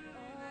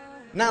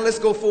 Now let's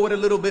go forward a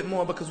little bit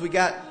more because we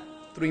got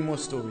 3 more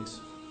stories.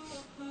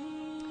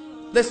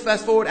 Let's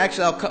fast forward.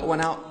 Actually, I'll cut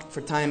one out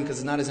for time because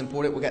it's not as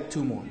important. We got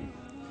 2 more.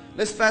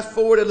 Let's fast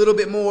forward a little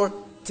bit more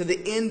to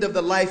the end of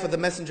the life of the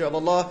Messenger of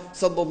Allah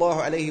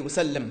sallallahu alaihi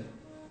wasallam.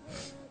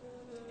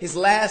 His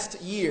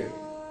last year.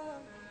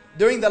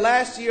 During the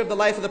last year of the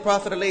life of the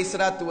Prophet alayhi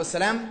salatu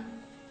wasalam,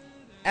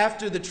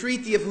 after the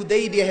Treaty of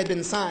Hudaybiyah had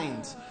been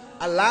signed,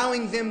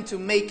 allowing them to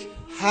make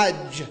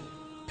Hajj,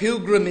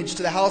 pilgrimage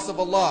to the house of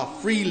Allah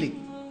freely.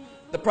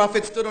 The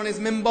Prophet stood on his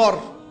minbar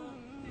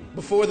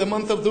before the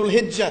month of Dhul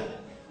Hijjah.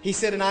 He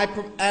said, and I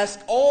ask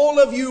all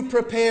of you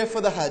prepare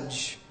for the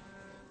Hajj.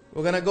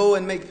 We're going to go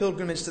and make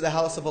pilgrimage to the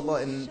house of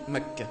Allah in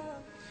Mecca.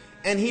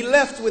 And he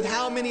left with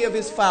how many of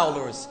his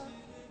followers?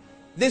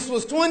 This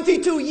was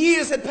 22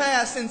 years had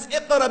passed since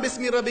Iqra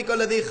bismi rabbika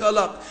alladhi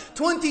khalaq.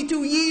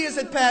 22 years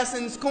had passed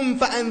since Kum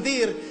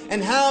fa'anzir.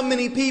 And how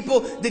many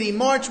people did he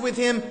march with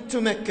him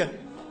to Mecca?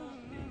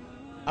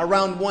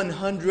 Around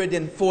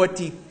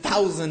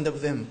 140,000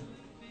 of them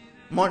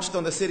marched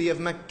on the city of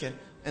Mecca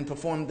and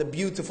performed the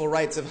beautiful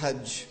rites of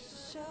Hajj.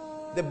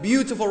 The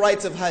beautiful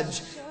rites of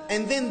Hajj.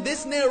 And then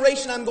this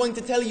narration I'm going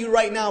to tell you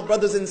right now,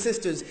 brothers and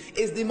sisters,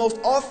 is the most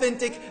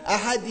authentic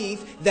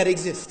hadith that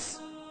exists.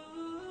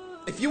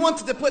 If you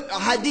wanted to put a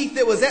hadith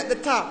that was at the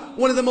top,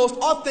 one of the most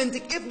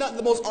authentic, if not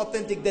the most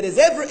authentic that has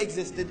ever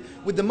existed,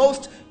 with the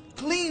most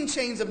clean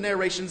chains of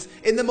narrations,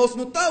 in the most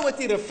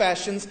mutawatir of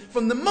fashions,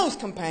 from the most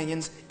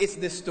companions, it's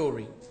this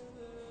story.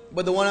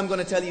 But the one I'm going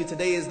to tell you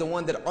today is the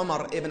one that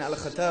Umar ibn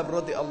al-Khattab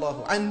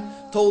radiallahu anh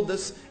told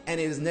us, and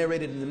it is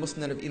narrated in the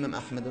Musnad of Imam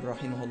Ahmad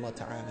rahimahullah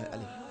ta'ala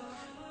alayh.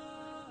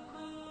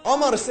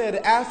 Umar said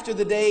after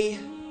the day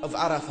of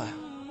Arafah,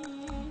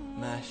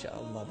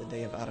 MashaAllah, the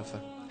day of Arafah.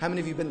 How many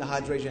of you been to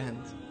Hajj? Raise your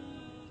hands.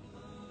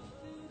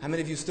 How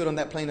many of you stood on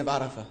that plain of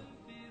Arafah?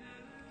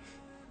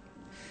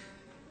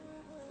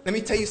 Let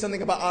me tell you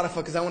something about Arafah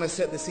because I want to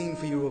set the scene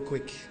for you real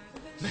quick.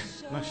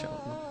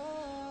 MashaAllah.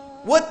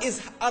 What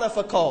is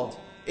Arafah called?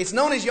 It's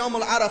known as Yawm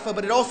al-Arafah,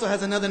 but it also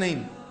has another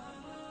name.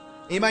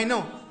 Anybody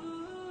know?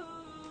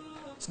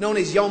 It's known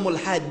as Yawm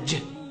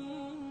al-Hajj.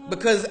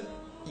 Because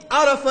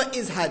Arafah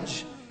is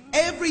Hajj.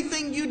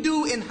 Everything you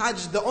do in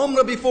Hajj, the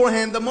Umrah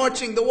beforehand, the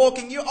marching, the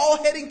walking, you're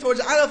all heading towards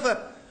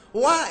Arafah.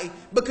 Why?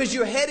 Because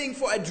you're heading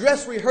for a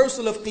dress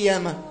rehearsal of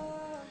Qiyamah.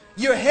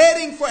 You're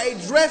heading for a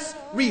dress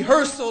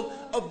rehearsal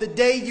of the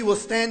day you will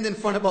stand in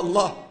front of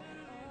Allah.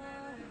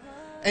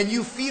 And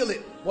you feel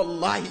it.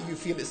 Wallahi, you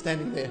feel it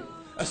standing there.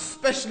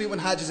 Especially when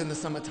Hajj is in the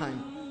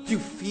summertime. You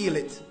feel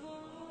it.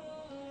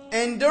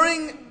 And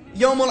during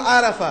Yawm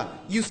al-Arafah,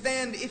 you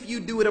stand, if you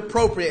do it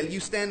appropriately, you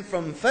stand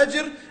from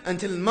Fajr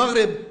until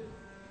Maghrib,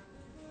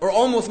 or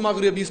almost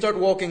Maghrib. You start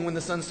walking when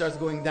the sun starts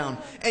going down.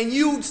 And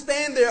you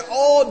stand there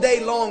all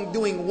day long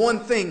doing one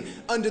thing.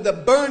 Under the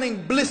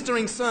burning,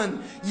 blistering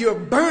sun, you're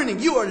burning.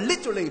 You are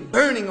literally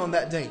burning on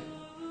that day.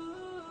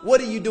 What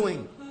are you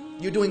doing?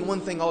 You're doing one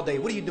thing all day.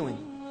 What are you doing?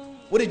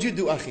 What did you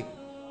do, akhi?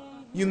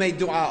 You made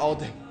dua all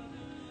day.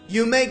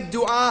 You make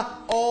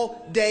dua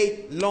all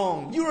day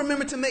long. You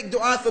remember to make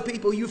dua for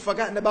people you've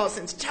forgotten about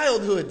since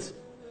childhood.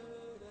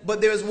 But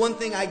there's one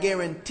thing I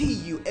guarantee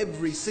you,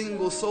 every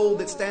single soul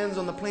that stands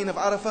on the plain of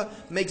Arafah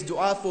makes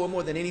dua for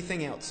more than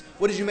anything else.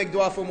 What did you make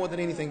dua for more than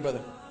anything,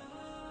 brother?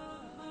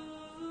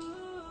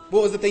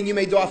 What was the thing you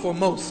made dua for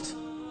most?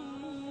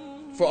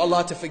 For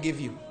Allah to forgive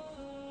you.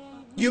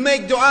 You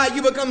make dua,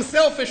 you become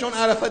selfish on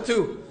Arafah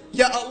too.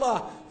 Ya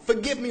Allah,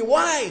 forgive me.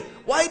 Why?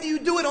 Why do you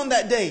do it on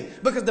that day?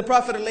 Because the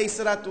Prophet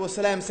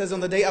ﷺ says on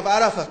the day of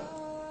Arafah,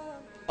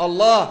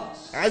 Allah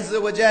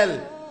Azza wa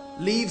Jal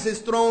leaves His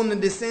throne and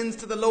descends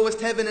to the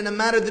lowest heaven in a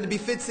manner that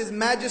befits His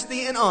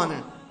majesty and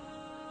honor.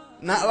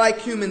 Not like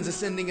humans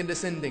ascending and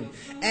descending.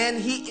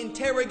 And He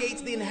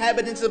interrogates the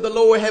inhabitants of the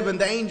lower heaven,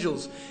 the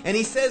angels. And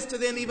He says to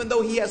them, even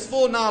though He has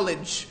full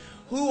knowledge,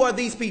 who are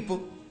these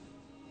people?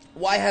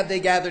 Why have they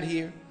gathered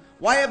here?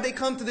 Why have they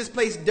come to this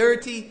place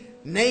dirty,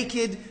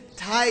 naked,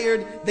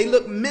 tired? They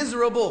look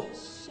miserable.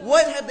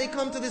 What have they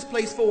come to this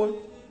place for?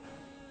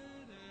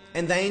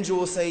 And the angel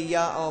will say,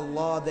 Ya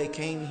Allah, they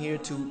came here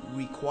to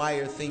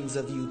require things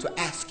of you, to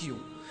ask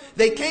you.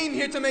 They came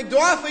here to make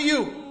dua for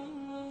you.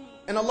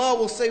 And Allah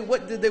will say,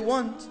 what did they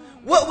want?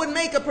 What would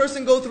make a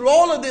person go through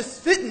all of this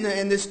fitna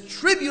and this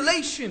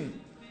tribulation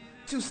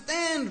to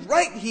stand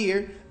right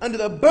here under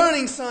the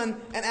burning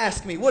sun and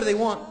ask me, what do they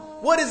want?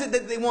 What is it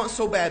that they want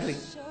so badly?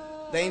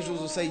 The angels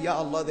will say, Ya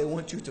Allah, they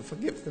want you to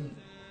forgive them.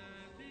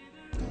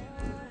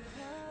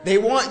 They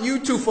want you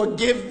to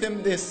forgive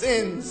them their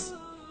sins.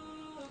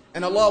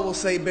 And Allah will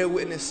say, bear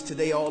witness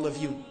today, all of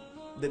you,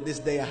 that this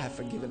day I have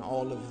forgiven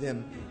all of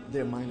them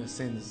their minor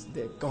sins.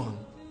 They're gone.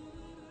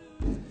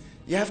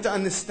 You have to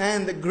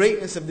understand the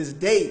greatness of this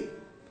day.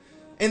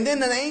 And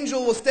then an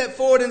angel will step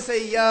forward and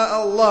say, Ya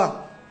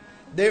Allah,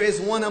 there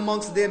is one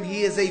amongst them,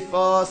 he is a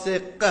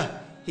fasiq.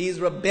 He is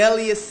a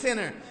rebellious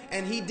sinner.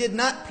 And he did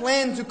not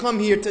plan to come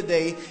here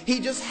today. He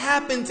just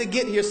happened to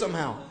get here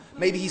somehow.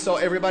 Maybe he saw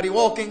everybody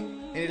walking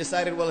and he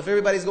decided, well, if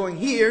everybody's going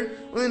here,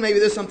 well, then maybe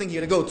there's something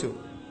here to go to.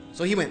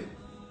 So he went.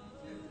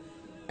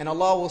 And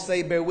Allah will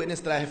say, bear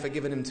witness that I have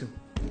forgiven him too.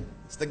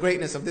 It's the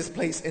greatness of this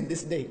place and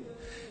this day.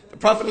 The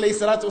Prophet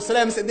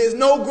ﷺ said, there's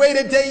no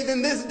greater day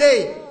than this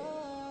day.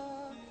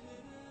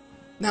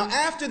 Now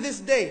after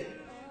this day,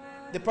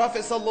 the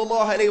Prophet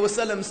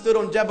ﷺ stood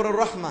on Jabr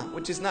al-Rahmah,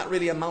 which is not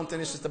really a mountain,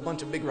 it's just a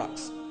bunch of big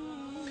rocks.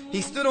 He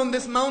stood on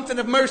this mountain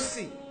of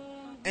mercy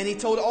and he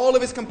told all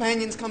of his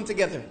companions, come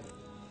together.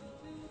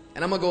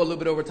 And I'm going to go a little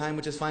bit over time,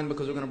 which is fine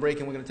because we're going to break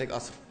and we're going to take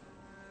asr.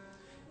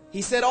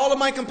 He said, all of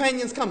my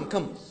companions, come.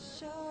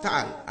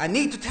 Ta'al, I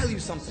need to tell you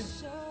something.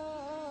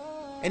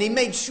 And he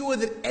made sure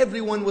that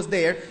everyone was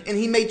there, and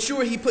he made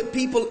sure he put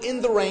people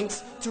in the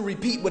ranks to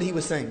repeat what he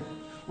was saying.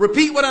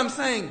 Repeat what I'm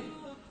saying.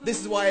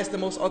 This is why it's the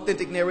most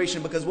authentic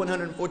narration, because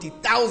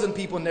 140,000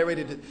 people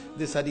narrated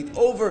this hadith.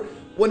 Over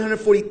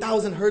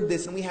 140,000 heard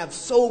this, and we have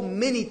so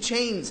many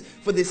chains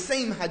for this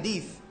same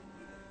hadith.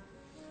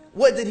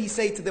 What did he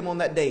say to them on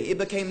that day? It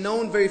became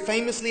known very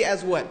famously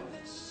as what?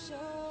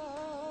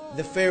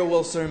 The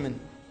farewell sermon.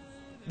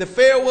 The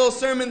farewell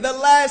sermon, the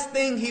last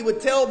thing he would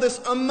tell this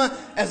ummah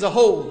as a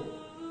whole.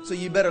 So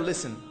you better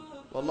listen.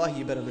 Wallahi,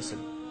 you better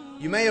listen.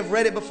 You may have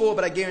read it before,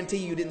 but I guarantee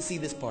you didn't see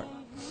this part.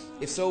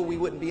 If so, we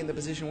wouldn't be in the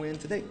position we're in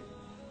today.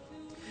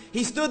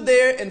 He stood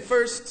there and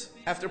first,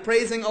 after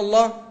praising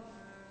Allah,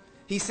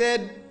 he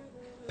said,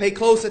 pay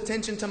close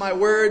attention to my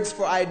words,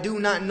 for I do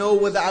not know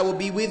whether I will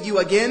be with you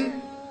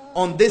again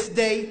on this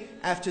day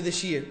after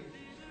this year.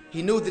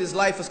 He knew that his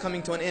life was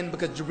coming to an end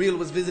because Jibreel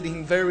was visiting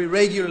him very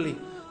regularly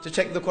to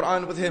check the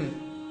Quran with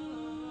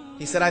him.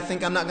 He said, I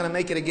think I'm not going to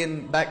make it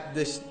again back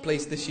this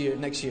place this year,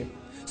 next year.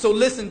 So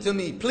listen to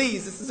me,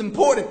 please. This is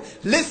important.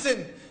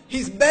 Listen.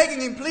 He's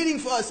begging and pleading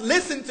for us.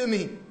 Listen to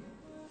me.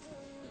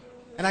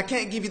 And I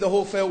can't give you the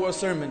whole farewell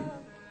sermon.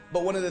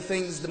 But one of the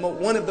things,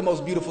 one of the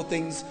most beautiful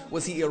things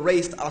was he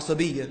erased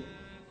asabiyyah.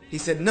 He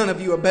said, none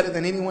of you are better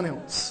than anyone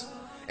else.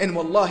 And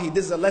wallahi,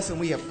 this is a lesson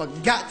we have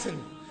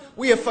forgotten.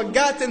 We have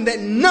forgotten that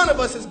none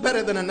of us is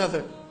better than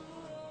another.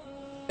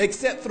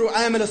 Except through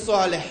amal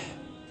salih.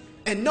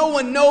 And no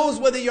one knows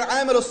whether your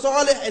amal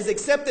salih is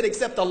accepted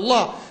except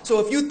Allah. So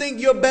if you think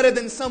you're better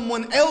than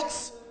someone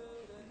else,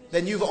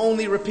 then you've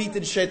only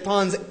repeated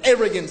shaitan's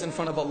arrogance in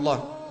front of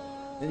Allah.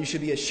 Then you should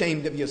be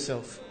ashamed of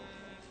yourself.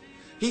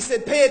 He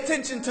said, pay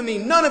attention to me.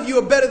 None of you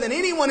are better than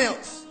anyone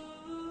else.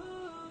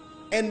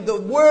 And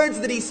the words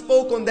that he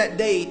spoke on that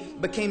day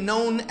became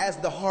known as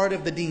the heart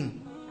of the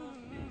deen.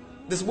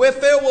 This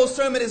farewell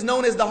sermon is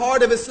known as the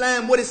heart of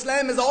Islam, what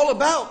Islam is all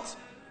about.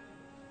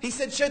 He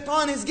said,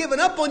 Shaitan has given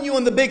up on you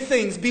on the big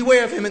things.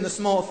 Beware of him in the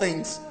small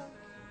things.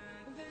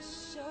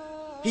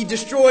 He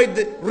destroyed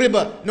the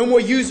riba, no more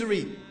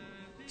usury.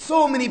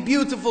 So many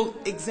beautiful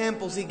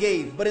examples he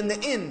gave. But in the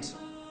end,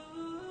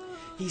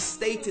 he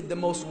stated the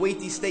most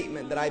weighty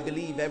statement that I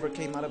believe ever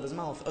came out of his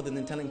mouth, other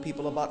than telling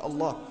people about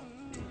Allah.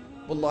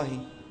 Wallahi.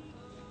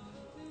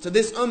 To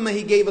this ummah,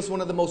 he gave us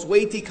one of the most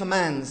weighty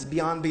commands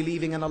beyond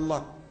believing in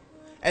Allah.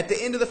 At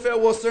the end of the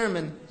farewell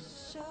sermon,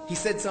 he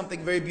said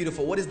something very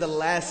beautiful. What is the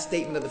last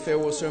statement of the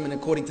farewell sermon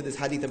according to this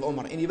hadith of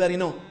Umar? Anybody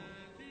know?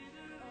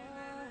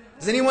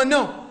 Does anyone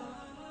know?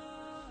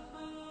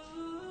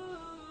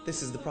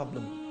 This is the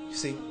problem. You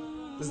see,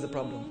 this is the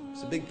problem.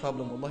 It's a big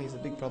problem. Wallahi, it's a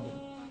big problem.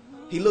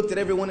 He looked at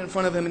everyone in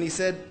front of him and he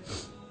said,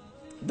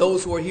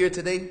 those who are here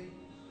today,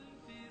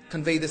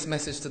 convey this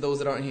message to those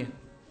that aren't here.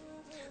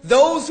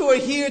 Those who are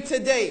here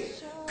today,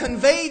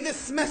 convey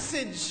this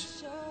message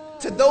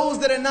to those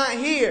that are not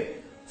here.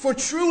 For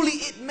truly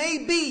it may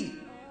be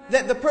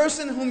that the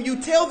person whom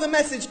you tell the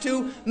message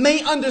to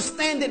may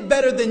understand it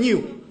better than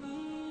you.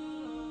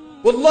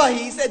 Wallahi,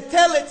 he said,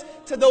 tell it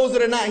to those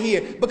that are not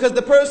here, because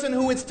the person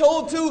who it's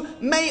told to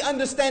may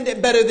understand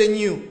it better than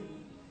you.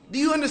 Do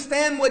you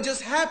understand what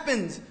just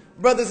happened,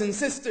 brothers and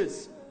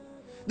sisters?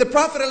 The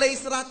Prophet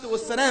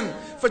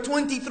ﷺ, for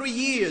 23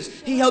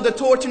 years, he held a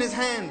torch in his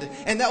hand,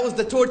 and that was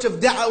the torch of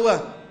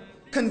da'wah,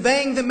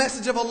 conveying the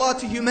message of Allah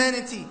to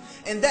humanity.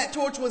 And that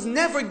torch was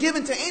never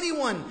given to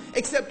anyone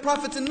except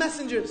prophets and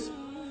messengers.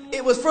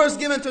 It was first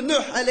given to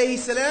Nuh alayhi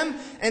salam,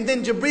 and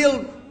then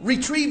Jibreel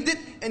retrieved it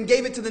and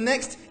gave it to the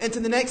next, and to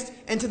the next,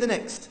 and to the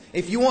next.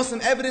 If you want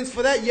some evidence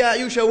for that, Ya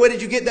Ayusha, where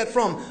did you get that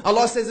from?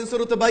 Allah says in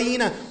Surah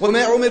Tabayina,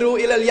 وَمَا عُمِرُوا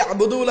إِلَى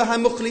لِيَعْبُدُوا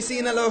لَهَا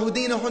مُخْلِصِينَ لَهُ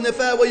دِينَ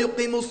حُنَفَاءَ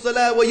وَيُقِيمُوا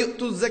الصَّلَاةَ وَيُؤْتُوا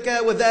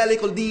الزَّكَاةَ وَذَلِكَ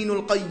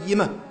الدِّينُ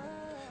الْقَيِّمَةِ.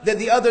 That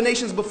the other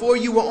nations before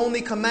you were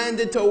only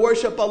commanded to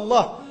worship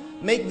Allah,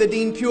 make the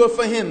deen pure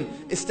for Him,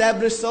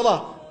 establish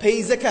salah,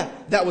 pay zakah.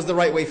 That was the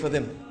right way for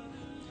them.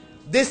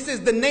 This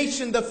is the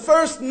nation, the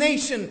first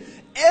nation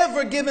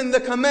ever given the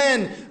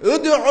command,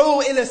 ud'u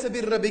ila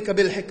sabil rabbika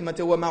bil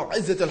hikmati wa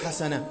maw'izati al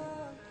hasana.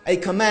 A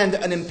command,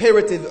 an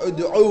imperative,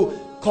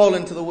 ud'u, call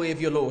into the way of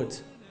your Lord.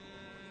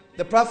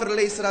 The Prophet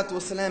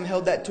ﷺ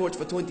held that torch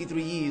for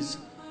 23 years,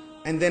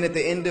 and then at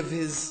the end of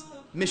his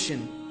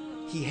mission,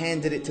 he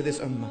handed it to this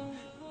ummah.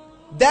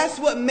 That's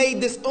what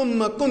made this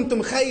ummah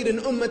kuntum khayran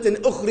ummatin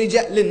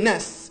ukhrijat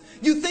lin-nas.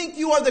 You think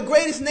you are the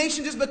greatest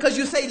nation just because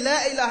you say La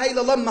ilaha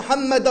illallah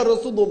Muhammadar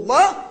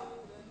Rasulullah?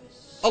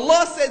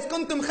 Allah says,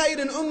 Kuntum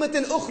khayran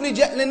ummatin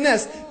ukhrijat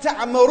lin-nas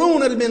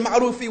ta'muruna bil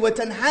ma'rufi wa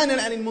tanhana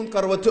 'anil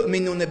munkar wa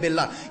tu'minuna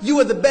billah. You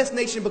are the best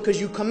nation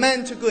because you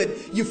command to good,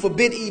 you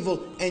forbid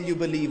evil, and you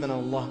believe in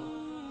Allah.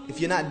 If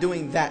you're not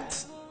doing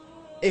that,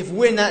 if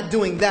we're not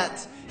doing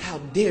that, how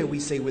dare we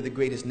say we're the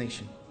greatest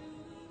nation?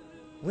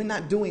 We're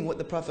not doing what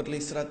the Prophet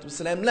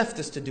ﷺ left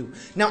us to do.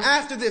 Now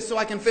after this, so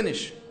I can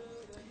finish,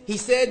 he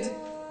said,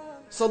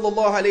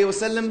 sallallahu alayhi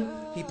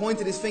wasallam, he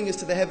pointed his fingers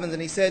to the heavens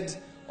and he said,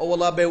 Oh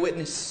Allah, bear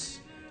witness.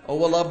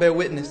 Oh Allah, bear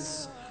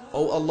witness.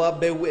 Oh Allah,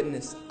 bear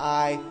witness.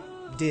 I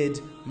did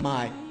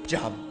my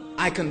job.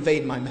 I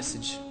conveyed my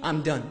message.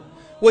 I'm done.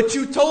 What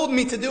you told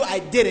me to do, I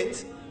did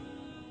it.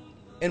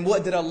 And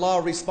what did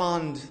Allah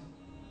respond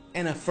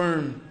and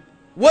affirm?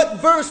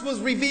 What verse was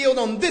revealed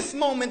on this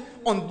moment,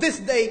 on this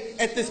day,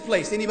 at this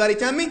place? Anybody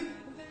tell me?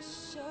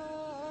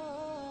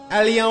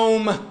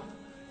 Al-Yawm.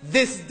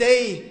 This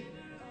day,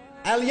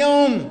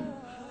 Al-Yawm,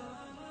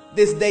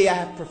 this day I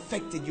have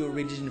perfected your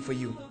religion for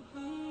you.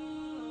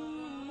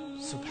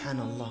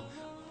 Subhanallah.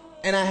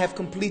 And I have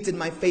completed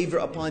my favor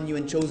upon you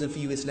and chosen for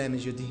you Islam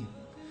as your deen.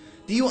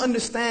 Do you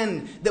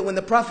understand that when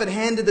the Prophet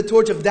handed the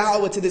torch of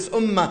da'wah to this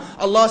ummah,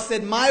 Allah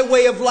said, my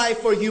way of life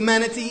for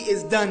humanity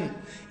is done.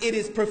 It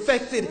is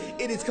perfected.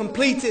 It is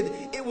completed.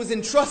 It was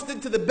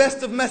entrusted to the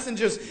best of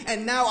messengers.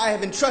 And now I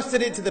have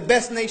entrusted it to the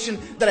best nation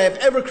that I have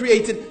ever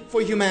created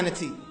for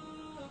humanity.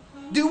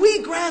 Do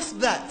we grasp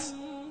that?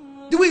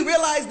 Do we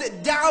realize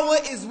that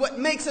da'wah is what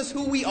makes us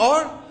who we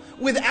are?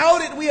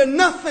 Without it, we are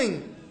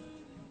nothing.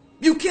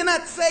 You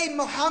cannot say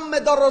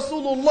Muhammad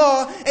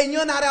Rasulullah and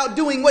you're not out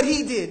doing what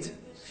he did.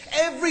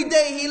 Every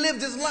day he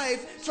lived his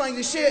life trying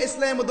to share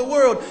Islam with the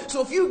world.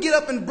 So if you get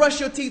up and brush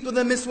your teeth with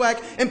a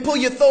miswak and pull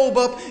your thobe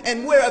up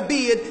and wear a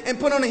beard and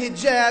put on a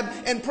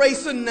hijab and pray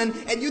sunnah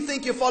and you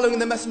think you're following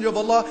the messenger of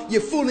Allah, you're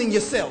fooling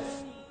yourself.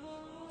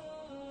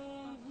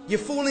 You're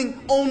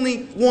fooling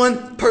only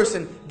one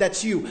person,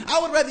 that's you.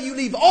 I would rather you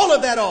leave all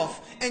of that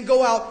off and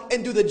go out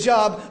and do the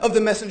job of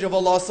the messenger of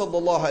Allah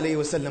sallallahu alayhi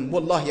wasallam.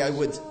 Wallahi, I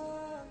would.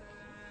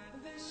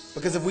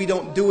 Because if we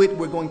don't do it,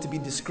 we're going to be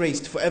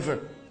disgraced forever.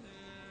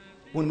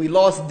 When we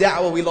lost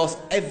da'wah, we lost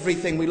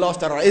everything. We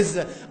lost our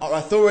izzah, our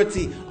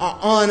authority, our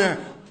honor,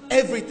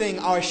 everything,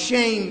 our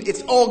shame.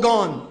 It's all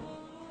gone.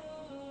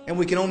 And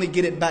we can only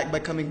get it back by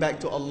coming back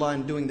to Allah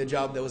and doing the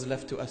job that was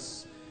left to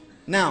us.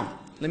 Now,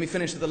 let me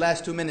finish with the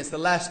last 2 minutes. The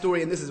last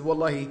story, and this is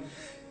wallahi,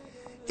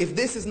 if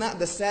this is not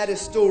the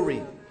saddest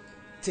story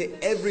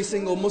to every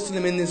single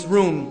Muslim in this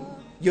room,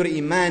 your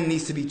iman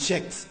needs to be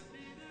checked.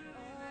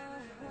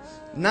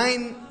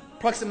 9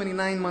 approximately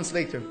 9 months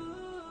later,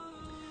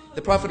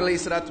 the Prophet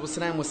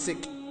ﷺ was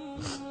sick.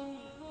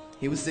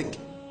 He was sick.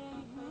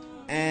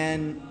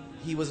 And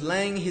he was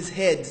laying his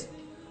head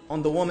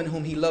on the woman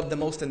whom he loved the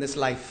most in this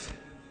life.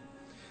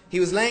 He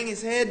was laying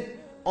his head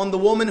on the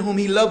woman whom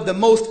he loved the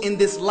most in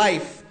this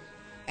life.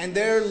 And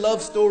their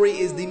love story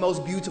is the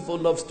most beautiful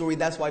love story.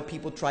 That's why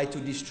people try to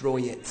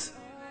destroy it.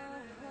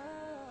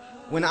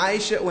 When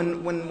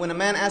a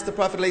man asked the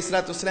Prophet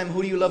ﷺ,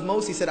 who do you love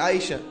most? He said,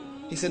 Aisha.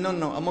 He said,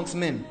 no, amongst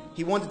men.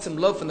 He wanted some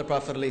love from the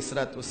Prophet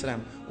ﷺ.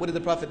 What did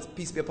the Prophet,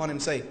 peace be upon him,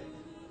 say?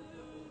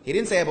 He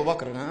didn't say Abu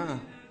Bakr. Nah.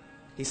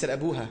 He said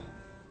Abuha,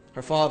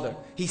 her father.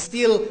 He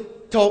still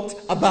talked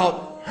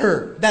about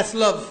her. That's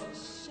love.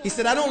 He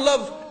said, I don't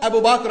love Abu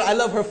Bakr. I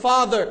love her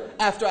father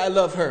after I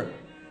love her.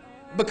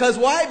 Because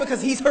why?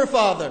 Because he's her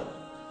father.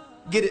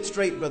 Get it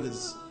straight,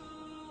 brothers.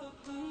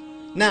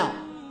 Now,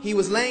 he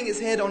was laying his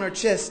head on her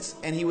chest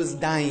and he was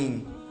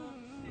dying.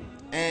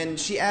 And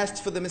she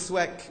asked for the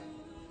miswak.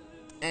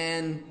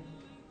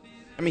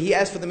 He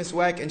asked for the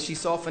miswak and she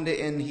softened it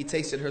and he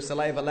tasted her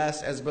saliva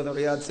last, as Brother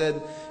Riyadh said.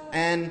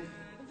 And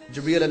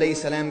Jibreel alayhi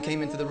salam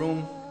came into the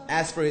room,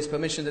 asked for his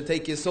permission to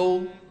take his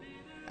soul.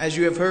 As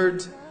you have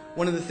heard,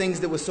 one of the things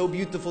that was so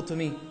beautiful to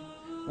me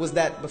was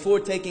that before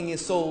taking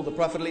his soul, the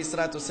Prophet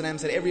ﷺ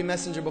said, every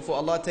messenger before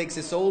Allah takes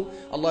his soul,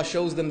 Allah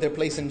shows them their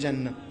place in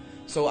Jannah.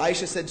 So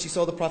Aisha said she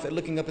saw the Prophet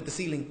looking up at the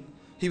ceiling.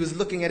 He was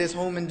looking at his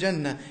home in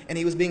Jannah and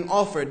he was being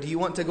offered, do you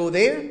want to go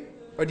there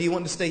or do you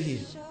want to stay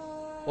here?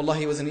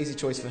 Wallahi, it was an easy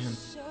choice for him.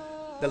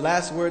 The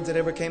last words that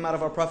ever came out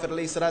of our Prophet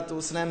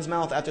ﷺ's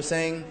mouth after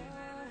saying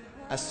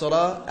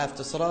as-salah,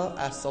 after salah,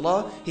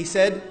 as-salah, he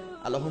said,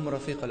 Allahumma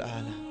rafiq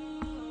al-a'la.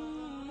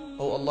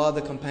 Oh Allah,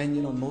 the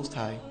companion on Most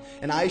High.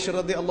 And Aisha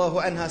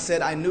radiallahu anha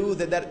said, I knew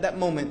that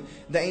moment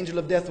the angel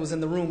of death was in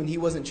the room and he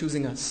wasn't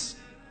choosing us.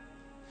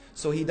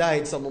 So he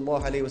died,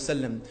 sallallahu alayhi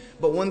wasallam.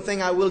 But one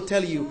thing I will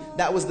tell you,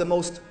 that was the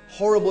most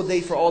horrible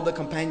day for all the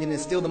companions and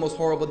still the most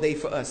horrible day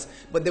for us.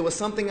 But there was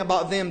something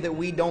about them that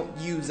we don't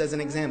use as an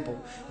example.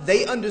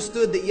 They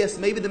understood that yes,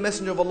 maybe the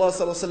Messenger of Allah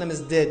sallallahu alayhi wasallam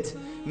is dead.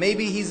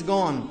 Maybe he's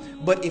gone.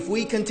 But if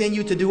we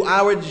continue to do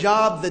our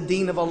job, the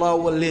deen of Allah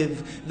will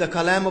live. The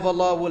kalam of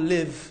Allah will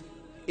live.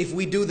 If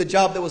we do the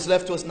job that was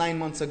left to us 9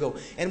 months ago.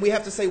 And we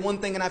have to say one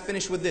thing, and I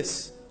finish with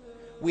this.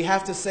 We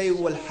have to say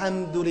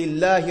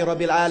walhamdulillahi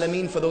rabbil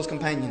alameen for those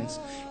companions.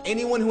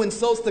 Anyone who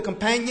insults the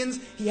companions,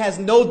 he has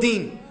no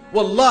deen.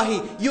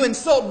 Wallahi, you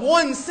insult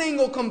one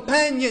single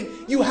companion,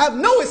 you have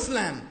no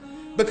Islam.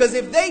 Because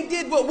if they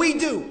did what we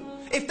do,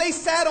 if they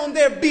sat on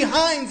their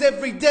behinds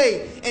every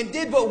day and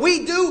did what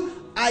we do,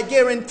 I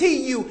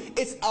guarantee you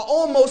it's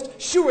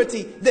almost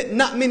surety that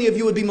not many of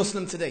you would be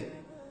Muslim today.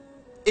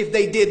 If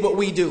they did what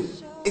we do.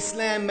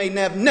 Islam may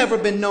have never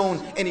been known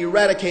and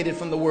eradicated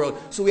from the world.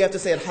 So we have to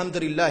say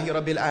Alhamdulillahi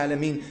Rabbil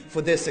Alameen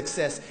for their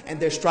success and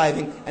their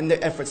striving and their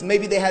efforts.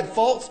 Maybe they had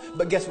faults,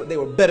 but guess what? They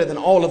were better than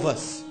all of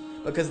us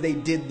because they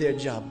did their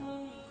job.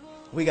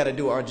 We got to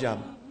do our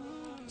job.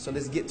 So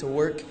let's get to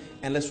work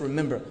and let's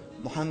remember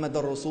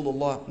Muhammadur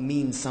Rasulullah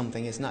means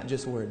something. It's not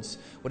just words.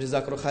 Wa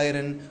jazakallahu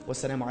khairan.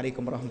 Wassalamu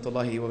alaikum wa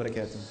rahmatullahi wa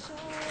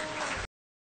barakatuh.